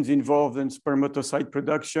genes involved in spermatocyte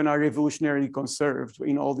production are evolutionarily conserved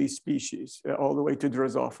in all these species, all the way to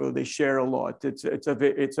Drosophila. They share a lot. It's a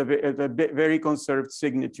very conserved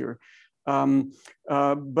signature.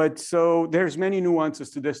 But so there's many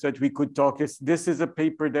nuances to this that we could talk. This is a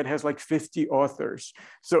paper that has like 50 authors.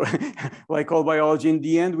 So like all biology, in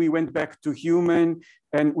the end, we went back to human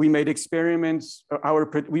and we made experiments.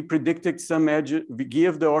 We predicted some edges. We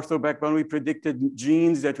give the ortho backbone. We predicted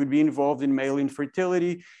genes that would be involved in male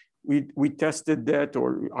infertility. We tested that,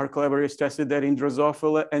 or our collaborators tested that in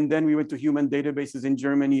Drosophila, and then we went to human databases in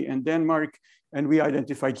Germany and Denmark, and we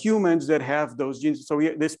identified humans that have those genes. So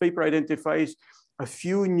this paper identifies a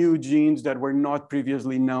few new genes that were not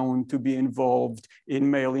previously known to be involved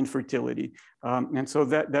in male infertility. And so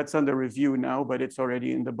that's under review now, but it's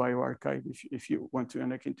already in the bioarchive if you want to,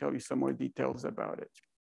 and I can tell you some more details about it.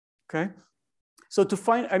 Okay. So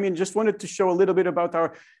just wanted to show a little bit about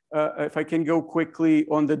our, if I can go quickly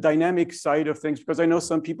on the dynamic side of things, because I know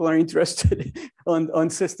some people are interested on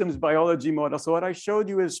systems biology models. So what I showed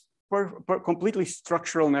you is completely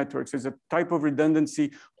structural networks. Is a type of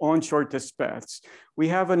redundancy on shortest paths. We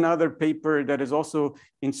have another paper that is also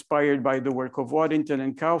inspired by the work of Waddington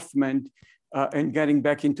and Kaufman, and getting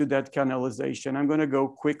back into that canalization. I'm going to go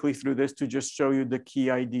quickly through this to just show you the key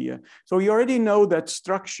idea. So you already know that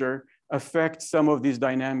structure affects some of these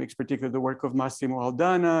dynamics, particularly the work of Massimo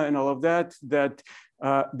Aldana and all of that, the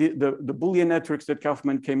Boolean networks that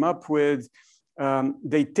Kaufman came up with,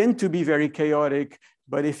 they tend to be very chaotic,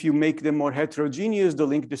 but if you make them more heterogeneous, the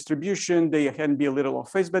link distribution, they can be a little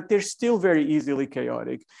off phase, but they're still very easily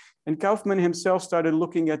chaotic. And Kaufman himself started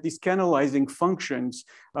looking at these canalizing functions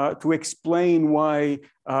to explain why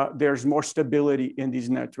there's more stability in these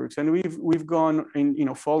networks. And we've gone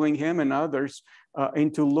in, following him and others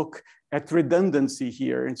into look at redundancy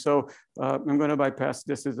here. And so I'm going to bypass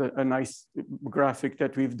this as a nice graphic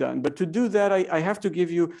that we've done. But to do that, I have to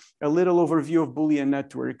give you a little overview of Boolean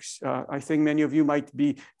networks. I think many of you might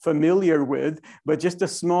be familiar with, but just a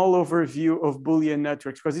small overview of Boolean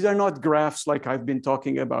networks, because these are not graphs like I've been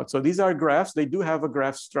talking about. So these are graphs. They do have a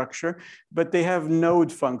graph structure, but they have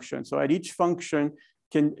node functions. So at each function,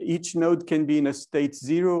 each node can be in a state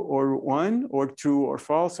 0 or 1 or true or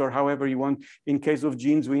false, or however you want. In case of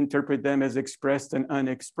genes, we interpret them as expressed and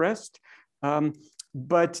unexpressed.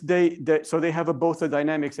 But so they have both a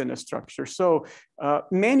dynamics and a structure. So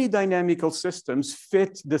many dynamical systems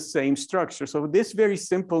fit the same structure. So this very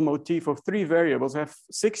simple motif of 3 variables have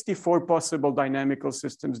 64 possible dynamical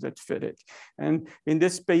systems that fit it. And in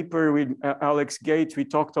this paper with Alex Gates, we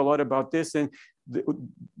talked a lot about this, and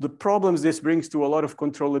the problems this brings to a lot of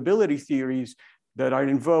controllability theories that are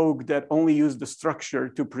in vogue that only use the structure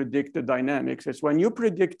to predict the dynamics. It's when you're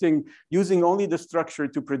using only the structure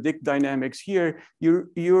to predict dynamics here, you're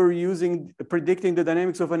predicting the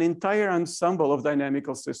dynamics of an entire ensemble of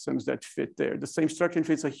dynamical systems that fit there. The same structure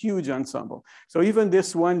fits a huge ensemble. So even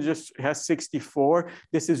this one just has 64.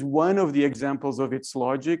 This is one of the examples of its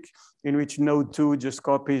logic, in which node 2 just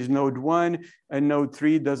copies node 1, and node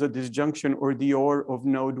 3 does a disjunction or the OR of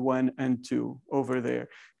node 1 and 2 over there.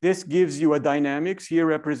 This gives you a dynamics here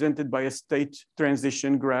represented by a state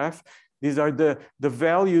transition graph. These are the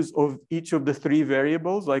values of each of the 3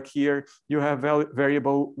 variables. Like here, you have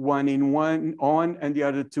variable 1 in 1 on and the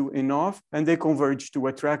other 2 in off, and they converge to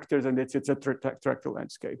attractors, and it's a tractor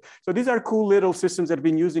landscape. So these are cool little systems that have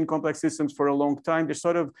been used in complex systems for a long time. They're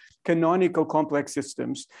sort of canonical complex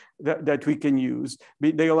systems that we can use.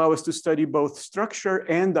 They allow us to study both structure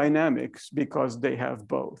and dynamics because they have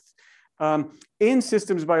both. In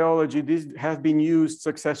systems biology, these have been used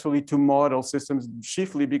successfully to model systems,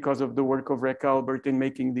 chiefly because of the work of Rick Albert in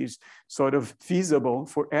making these sort of feasible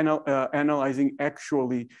for analyzing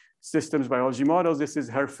actually systems biology models. This is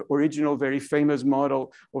her original, very famous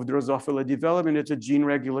model of Drosophila development. It's a gene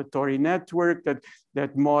regulatory network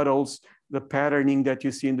that models the patterning that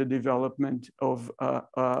you see in the development of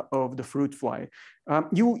the fruit fly.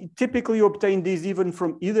 You typically obtain these either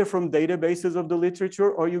from databases of the literature,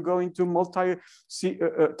 or you go into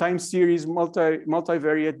time series,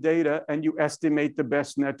 multivariate data, and you estimate the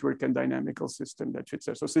best network and dynamical system that fits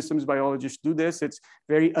there. So systems biologists do this. It's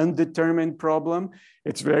very undetermined problem.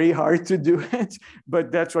 It's very hard to do it,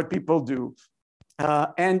 but that's what people do.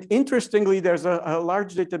 And interestingly, there's a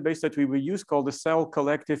large database that we will use called the Cell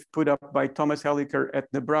Collective, put up by Thomas Helliker at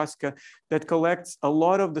Nebraska, that collects a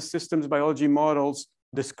lot of the systems biology models,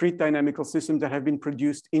 discrete dynamical systems that have been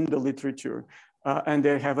produced in the literature. And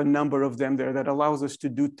they have a number of them there that allows us to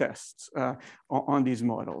do tests on these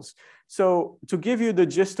models. So to give you the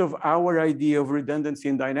gist of our idea of redundancy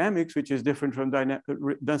in dynamics, which is different from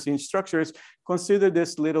redundancy in structures, consider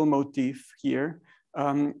this little motif here.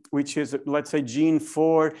 Which is, let's say, gene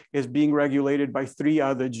 4 is being regulated by 3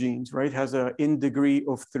 other genes, right? Has a in degree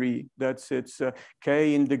of 3. That's its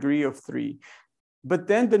K in degree of 3. But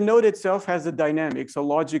then the node itself has a dynamics, a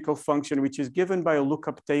logical function, which is given by a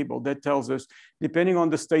lookup table that tells us, depending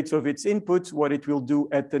on the states of its inputs, what it will do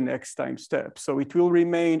at the next time step. So it will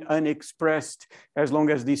remain unexpressed as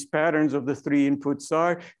long as these patterns of the 3 inputs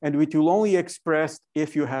are, and it will only express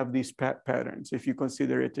if you have these patterns, if you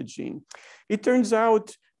consider it a gene. It turns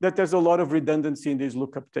out that there's a lot of redundancy in these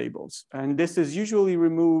lookup tables. And this is usually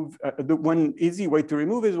removed. The one easy way to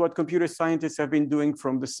remove is what computer scientists have been doing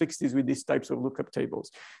from the 60s with these types of lookup tables.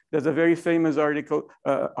 There's a very famous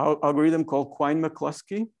algorithm called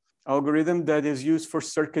Quine-McCluskey algorithm that is used for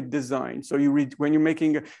circuit design. So when you're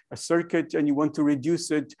making a circuit and you want to reduce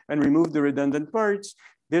it and remove the redundant parts,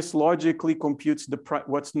 this logically computes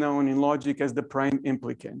what's known in logic as the prime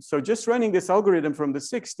implicant. So just running this algorithm from the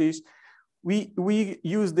 60s, we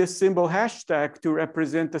use this symbol hashtag to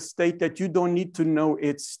represent a state that you don't need to know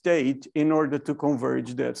its state in order to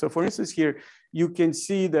converge that. So for instance, here, you can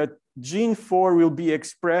see that gene 4 will be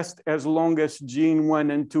expressed as long as gene 1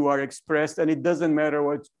 and 2 are expressed, and it doesn't matter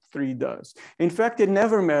what 3 does. In fact, it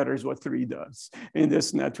never matters what 3 does in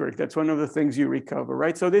this network. That's one of the things you recover,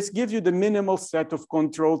 right? So this gives you the minimal set of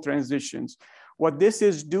control transitions. What this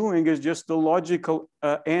is doing is just the logical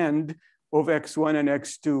end of X1 and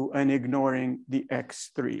X2 and ignoring the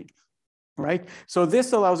X3, right? So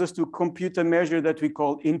this allows us to compute a measure that we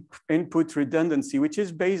call input redundancy, which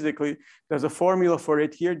is basically, there's a formula for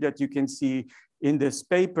it here that you can see in this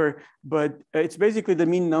paper, but it's basically the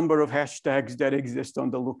mean number of hashtags that exist on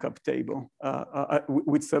the lookup table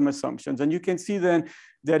with some assumptions. And you can see then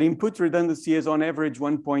that input redundancy is on average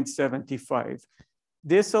 1.75.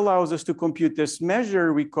 This allows us to compute this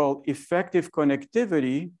measure we call effective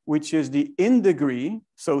connectivity, which is the in degree,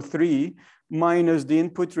 so 3, minus the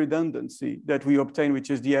input redundancy that we obtain, which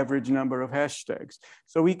is the average number of hashtags.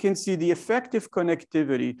 So we can see the effective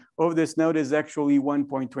connectivity of this node is actually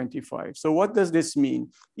 1.25. So what does this mean?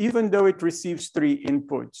 Even though it receives 3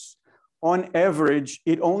 inputs, on average,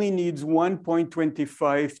 it only needs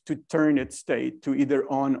 1.25 to turn its state to either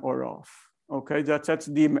on or off. Okay,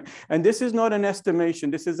 and this is not an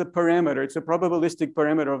estimation. This is a parameter. It's a probabilistic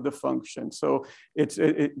parameter of the function. So that's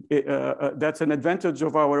an advantage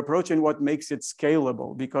of our approach and what makes it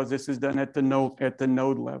scalable, because this is done at the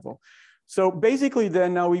node level. So basically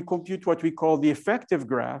then now we compute what we call the effective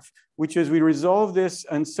graph, which is we resolve this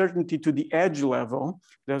uncertainty to the edge level,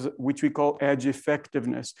 which we call edge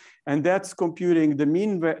effectiveness. And that's computing the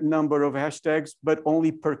mean number of hashtags, but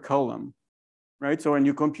only per column. Right, so when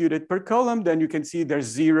you compute it per column, then you can see there's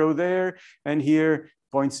 0 there, and here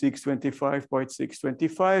 0.625,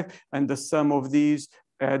 0.625, and the sum of these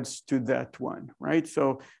adds to that one, right?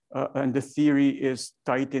 So, and the theory is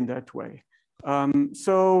tight in that way.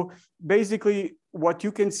 So basically, what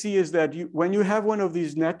you can see is that when you have one of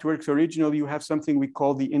these networks originally, you have something we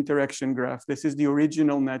call the interaction graph. This is the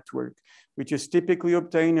original network, which is typically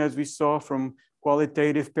obtained, as we saw, from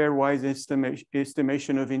qualitative pairwise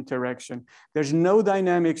estimation of interaction. There's no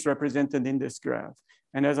dynamics represented in this graph.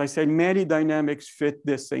 And as I said, many dynamics fit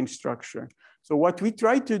this same structure. So what we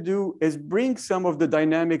try to do is bring some of the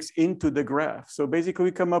dynamics into the graph. So basically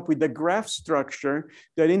we come up with a graph structure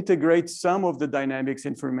that integrates some of the dynamics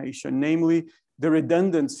information, namely the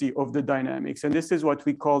redundancy of the dynamics. And this is what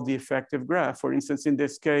we call the effective graph. For instance, in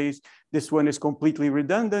this case, this one is completely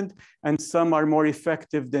redundant and some are more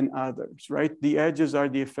effective than others, right? The edges are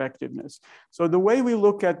the effectiveness. So the way we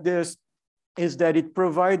look at this is that it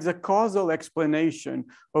provides a causal explanation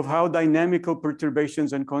of how dynamical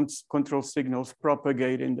perturbations and control signals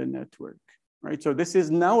propagate in the network. right? So this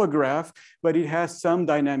is now a graph, but it has some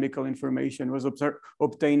dynamical information. It was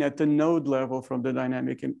obtained at the node level from the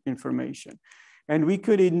dynamic information. And we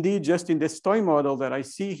could indeed, just in this toy model that I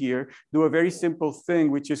see here, do a very simple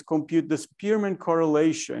thing, which is compute the Spearman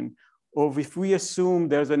correlation of, if we assume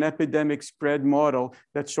there's an epidemic spread model,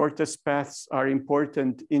 that shortest paths are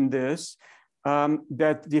important in this,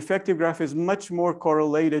 that the effective graph is much more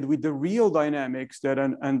correlated with the real dynamics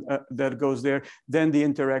that goes there than the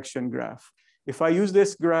interaction graph. If I use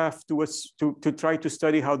this graph to try to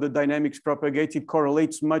study how the dynamics propagate, it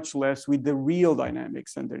correlates much less with the real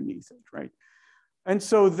dynamics underneath it, right? And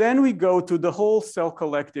so then we go to the whole cell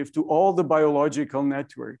collective, to all the biological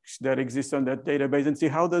networks that exist on that database, and see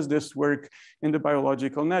how does this work in the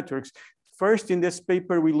biological networks. First, in this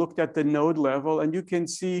paper, we looked at the node level, and you can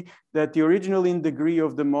see that the original in degree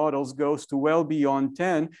of the models goes to well beyond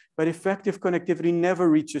 10, but effective connectivity never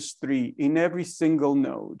reaches 3 in every single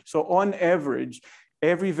node. So on average,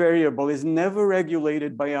 every variable is never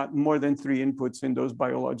regulated by more than 3 inputs in those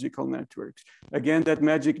biological networks. Again, that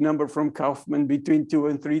magic number from Kaufman, between 2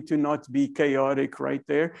 and 3, to not be chaotic right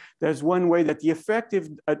there. There's one way that the effective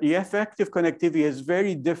connectivity is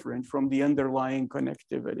very different from the underlying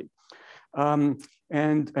connectivity. And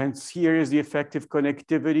here is the effective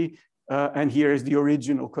connectivity, and here is the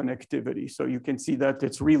original connectivity. So you can see that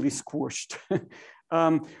it's really squished.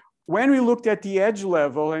 When we looked at the edge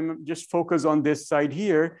level, and just focus on this side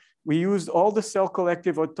here, we used all the cell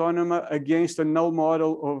collective autonoma against a null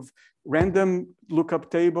model of random lookup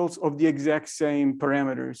tables of the exact same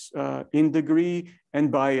parameters, in degree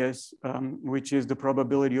and bias, which is the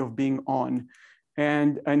probability of being on.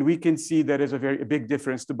 And we can see that is a very big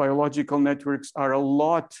difference. The biological networks are a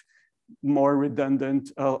lot more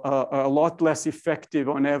redundant, a lot less effective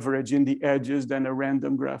on average in the edges than a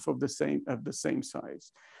random graph of the same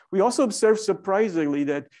size. We also observed, surprisingly,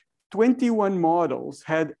 that 21 models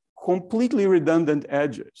had completely redundant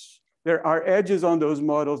edges. There are edges on those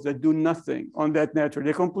models that do nothing on that network.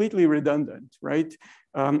 They're completely redundant, right?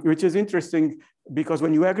 Which is interesting, because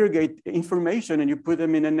when you aggregate information and you put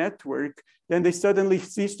them in a network, then they suddenly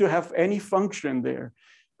cease to have any function there.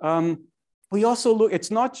 We also look,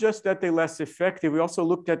 it's not just that they're less effective, we also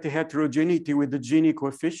looked at the heterogeneity with the Gini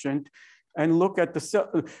coefficient, and look at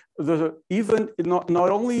not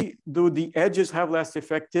only do the edges have less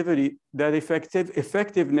effectivity, that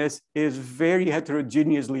effectiveness is very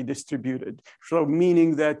heterogeneously distributed. So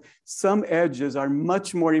meaning that some edges are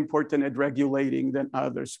much more important at regulating than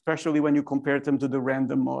others, especially when you compare them to the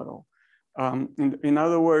random model. In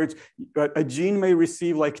other words, a gene may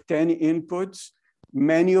receive like 10 inputs.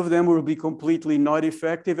 Many of them will be completely not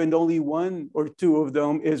effective, and only 1 or 2 of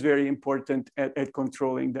them is very important at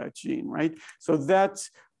controlling that gene, right? So that's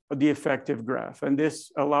the effective graph. And this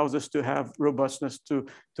allows us to have robustness to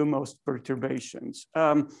most perturbations.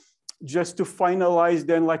 Just to finalize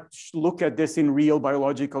then, let's look at this in real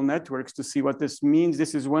biological networks to see what this means.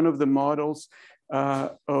 This is one of the models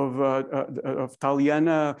of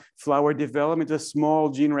Thaliana flower development, a small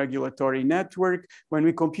gene regulatory network. When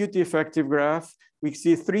we compute the effective graph, we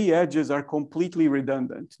see 3 edges are completely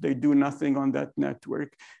redundant. They do nothing on that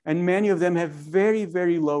network. And many of them have very,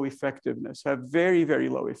 very low effectiveness,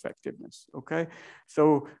 okay?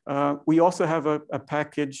 So we also have a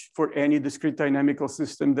package for any discrete dynamical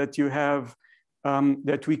system that you have,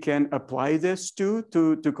 that we can apply this to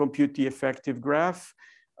compute the effective graph.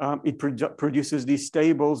 It produces these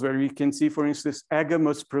tables where you can see, for instance,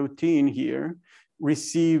 agamous protein here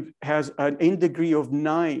has an in degree of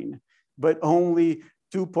 9, but only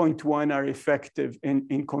 2.1 are effective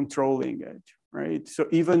in controlling it, right? So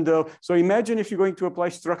so imagine if you're going to apply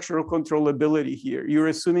structural controllability here, you're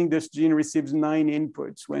assuming this gene receives 9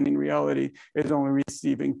 inputs, when in reality, it's only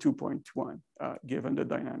receiving 2.1, given the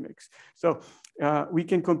dynamics. So we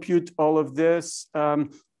can compute all of this.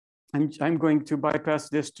 I'm going to bypass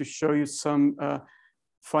this to show you some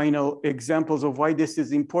final examples of why this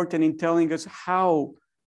is important in telling us how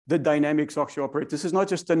the dynamics actually operate. This is not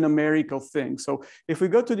just a numerical thing. So if we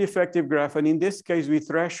go to the effective graph, and in this case, we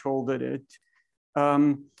thresholded it,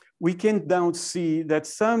 we can now see that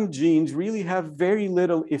some genes really have very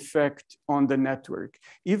little effect on the network.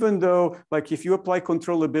 Even though, like if you apply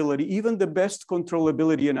controllability, even the best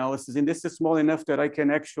controllability analysis, and this is small enough that I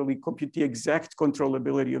can actually compute the exact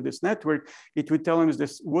controllability of this network, it would tell us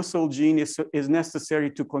this Wussel gene is necessary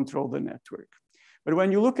to control the network. But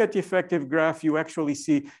when you look at the effective graph, you actually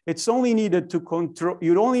see it's only needed to control,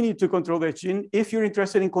 you only need to control that gene if you're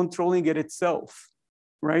interested in controlling it itself,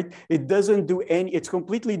 right? It doesn't do it's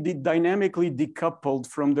completely dynamically decoupled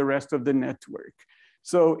from the rest of the network.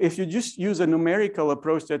 So if you just use a numerical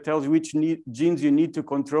approach that tells which genes you need to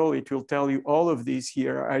control, it will tell you all of these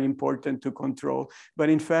here are important to control. But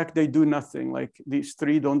in fact, they do nothing. Like these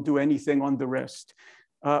three don't do anything on the rest.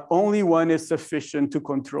 Only one is sufficient to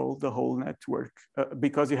control the whole network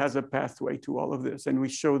because it has a pathway to all of this. And we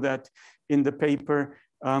show that in the paper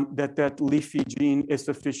that leafy gene is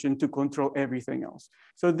sufficient to control everything else.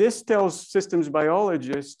 So this tells systems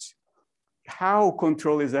biologists how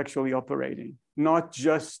control is actually operating, not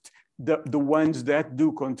just the ones that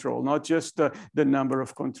do control, not just the number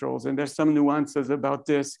of controls. And there's some nuances about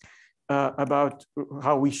this, about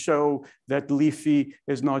how we show that leafy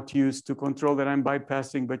is not used to control that I'm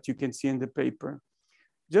bypassing, but you can see in the paper.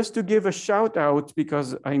 Just to give a shout out,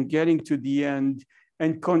 because I'm getting to the end,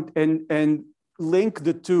 and link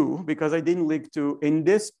the two, because I didn't link to, in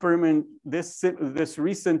this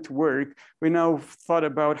recent work, we now thought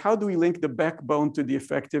about how do we link the backbone to the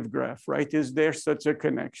effective graph, right? Is there such a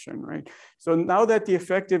connection, right? So now that the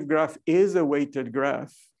effective graph is a weighted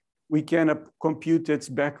graph, we can compute its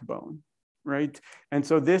backbone, right? And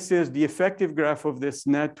so this is the effective graph of this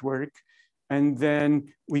network. And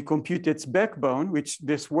then we compute its backbone, which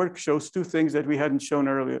this work shows two things that we hadn't shown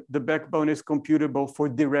earlier. The backbone is computable for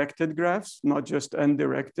directed graphs, not just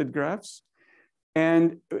undirected graphs.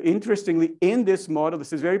 And interestingly, in this model,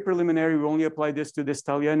 this is very preliminary, we only apply this to this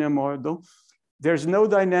Taliana model. There's no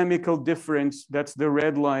dynamical difference, that's the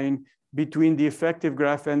red line, between the effective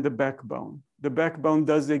graph and the backbone. The backbone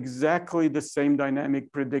does exactly the same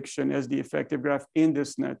dynamic prediction as the effective graph in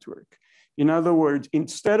this network. In other words,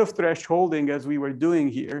 instead of thresholding as we were doing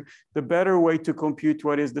here, the better way to compute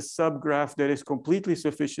what is the subgraph that is completely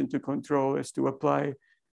sufficient to control is to apply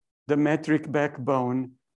the metric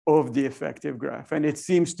backbone of the effective graph. And it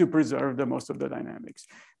seems to preserve the most of the dynamics.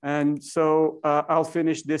 And so I'll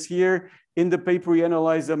finish this here. In the paper, we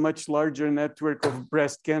analyze a much larger network of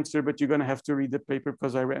breast cancer, but you're gonna have to read the paper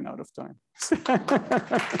because I ran out of time.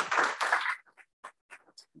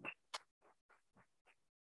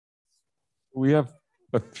 We have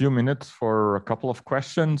a few minutes for a couple of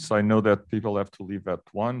questions. I know that people have to leave at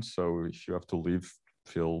 1, so if you have to leave,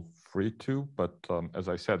 feel free to. But as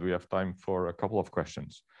I said, we have time for a couple of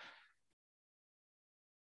questions.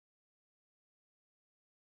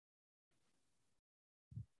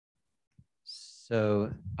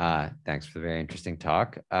 So thanks for the very interesting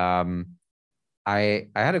talk. I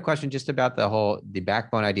had a question just about the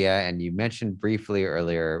backbone idea, and you mentioned briefly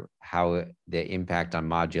earlier how the impact on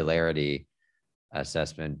modularity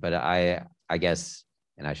assessment, but I guess,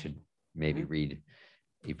 and I should maybe read,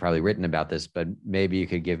 you've probably written about this, but maybe you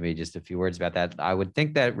could give me just a few words about that. I would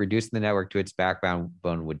think that reducing the network to its backbone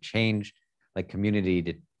would change like community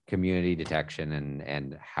detection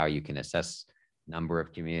and how you can assess number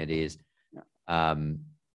of communities.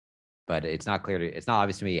 But it's not clear it's not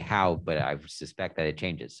obvious to me how, but I suspect that it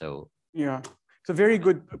changes. So yeah, it's a very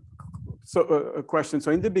good question.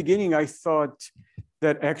 So in the beginning, I thought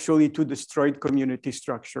that actually to destroy community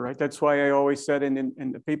structure, right? That's why I always said, and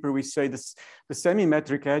in the paper we say this, the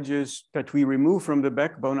semi-metric edges that we remove from the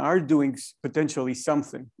backbone are doing potentially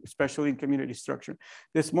something, especially in community structure.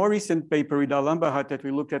 This more recent paper with Alambahat that we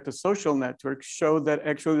looked at the social networks showed that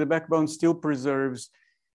actually the backbone still preserves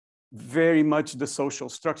very much the social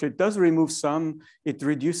structure. It does remove some, it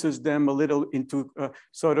reduces them a little into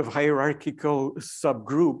sort of hierarchical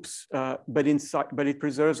subgroups, but it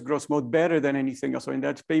preserves gross mode better than anything else. So in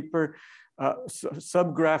that paper,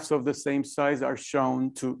 subgraphs of the same size are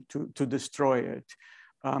shown to destroy it.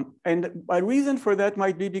 And a reason for that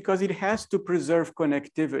might be because it has to preserve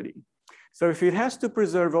connectivity. So if it has to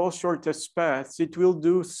preserve all shortest paths, it will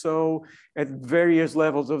do so at various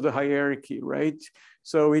levels of the hierarchy, right?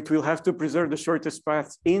 So it will have to preserve the shortest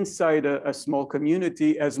paths inside a small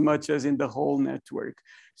community as much as in the whole network.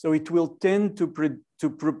 So it will tend to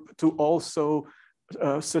also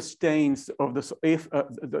sustain the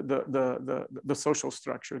social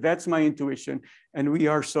structure. That's my intuition, and we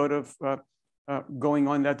are sort of going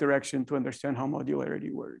on that direction to understand how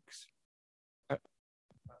modularity works. I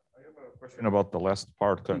have a question about the last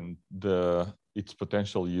part and its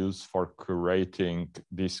potential use for curating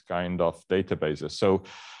this kind of databases. So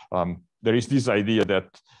there is this idea that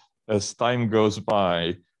as time goes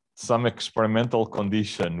by, some experimental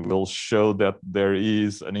condition will show that there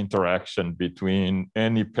is an interaction between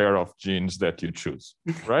any pair of genes that you choose,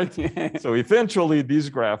 right? So eventually this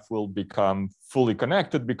graph will become fully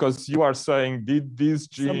connected because you are saying, did this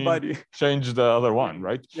gene change the other one,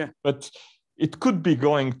 right? Yeah. But it could be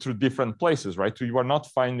going through different places, right? You are not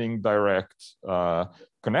finding direct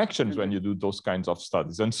connections when you do those kinds of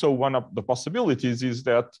studies. And so one of the possibilities is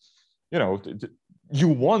that, you know, you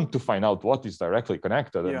want to find out what is directly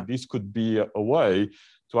connected. And this could be a way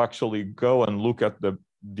to actually go and look at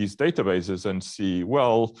these databases and see,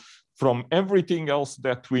 well, from everything else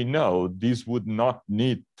that we know, this would not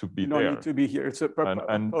need to be there. Not need to be here. It's a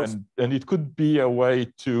and it could be a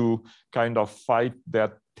way to kind of fight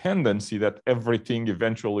that tendency that everything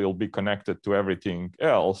eventually will be connected to everything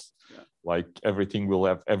else. Like everything will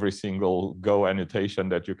have every single Go annotation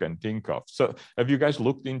that you can think of. So have you guys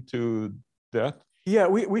looked into that? Yeah,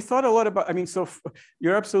 we thought a lot about, I mean, so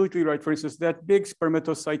you're absolutely right. For instance, that big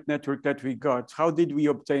spermatocyte network that we got, how did we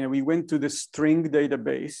obtain it? We went to the string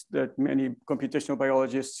database that many computational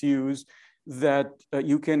biologists use, that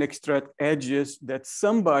you can extract edges that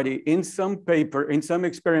somebody in some paper, in some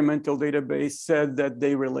experimental database said that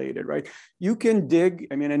they related, right? You can dig,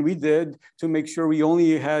 I mean, and we did, to make sure we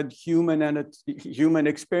only had human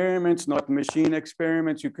experiments, not machine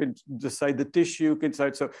experiments. You could decide the tissue, you can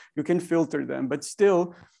decide, so you can filter them, but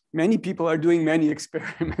still, many people are doing many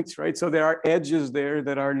experiments, right? So there are edges there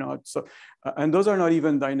that are not, so, and those are not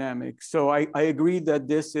even dynamic. So I agree that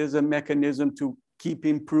this is a mechanism to keep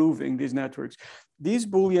improving these networks. These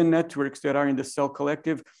Boolean networks that are in the cell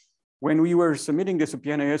collective, when we were submitting this to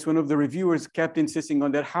PNAS, one of the reviewers kept insisting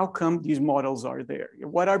on that. How come these models are there?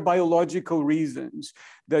 What are biological reasons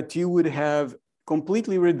that you would have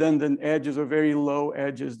completely redundant edges or very low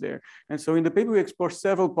edges there? And so in the paper, we explore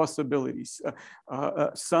several possibilities.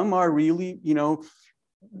 Some are really, you know,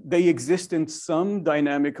 they exist in some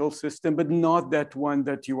dynamical system, but not that one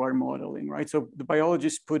that you are modeling, right? So the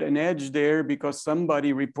biologists put an edge there because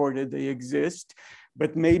somebody reported they exist,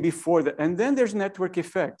 but maybe for the, and then there's network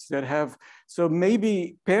effects that have, so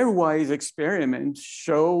maybe pairwise experiments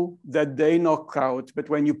show that they knock out, but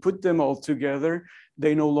when you put them all together,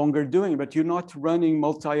 they no longer doing, but you're not running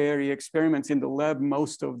multi-area experiments in the lab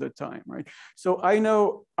most of the time, right? So I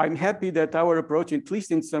know, I'm happy that our approach, at least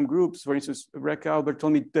in some groups, for instance, Reka Albert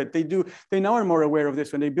told me that they now are more aware of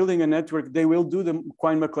this. When they're building a network, they will do the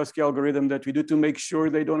Quine-McCluskey algorithm that we do to make sure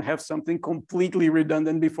they don't have something completely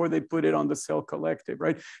redundant before they put it on the cell collective,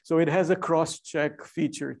 right? So it has a cross-check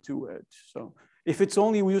feature to it. So if it's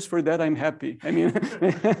only used for that, I'm happy. I mean,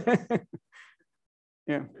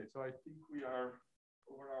 yeah. Okay, so I think we are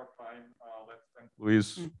over our time. Let's thank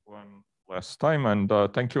Luis one last time, and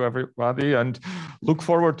thank you everybody, and look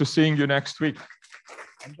forward to seeing you next week.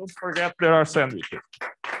 And don't forget, there are sandwiches.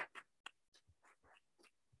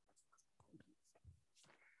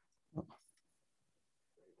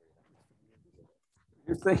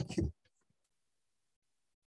 Thank you.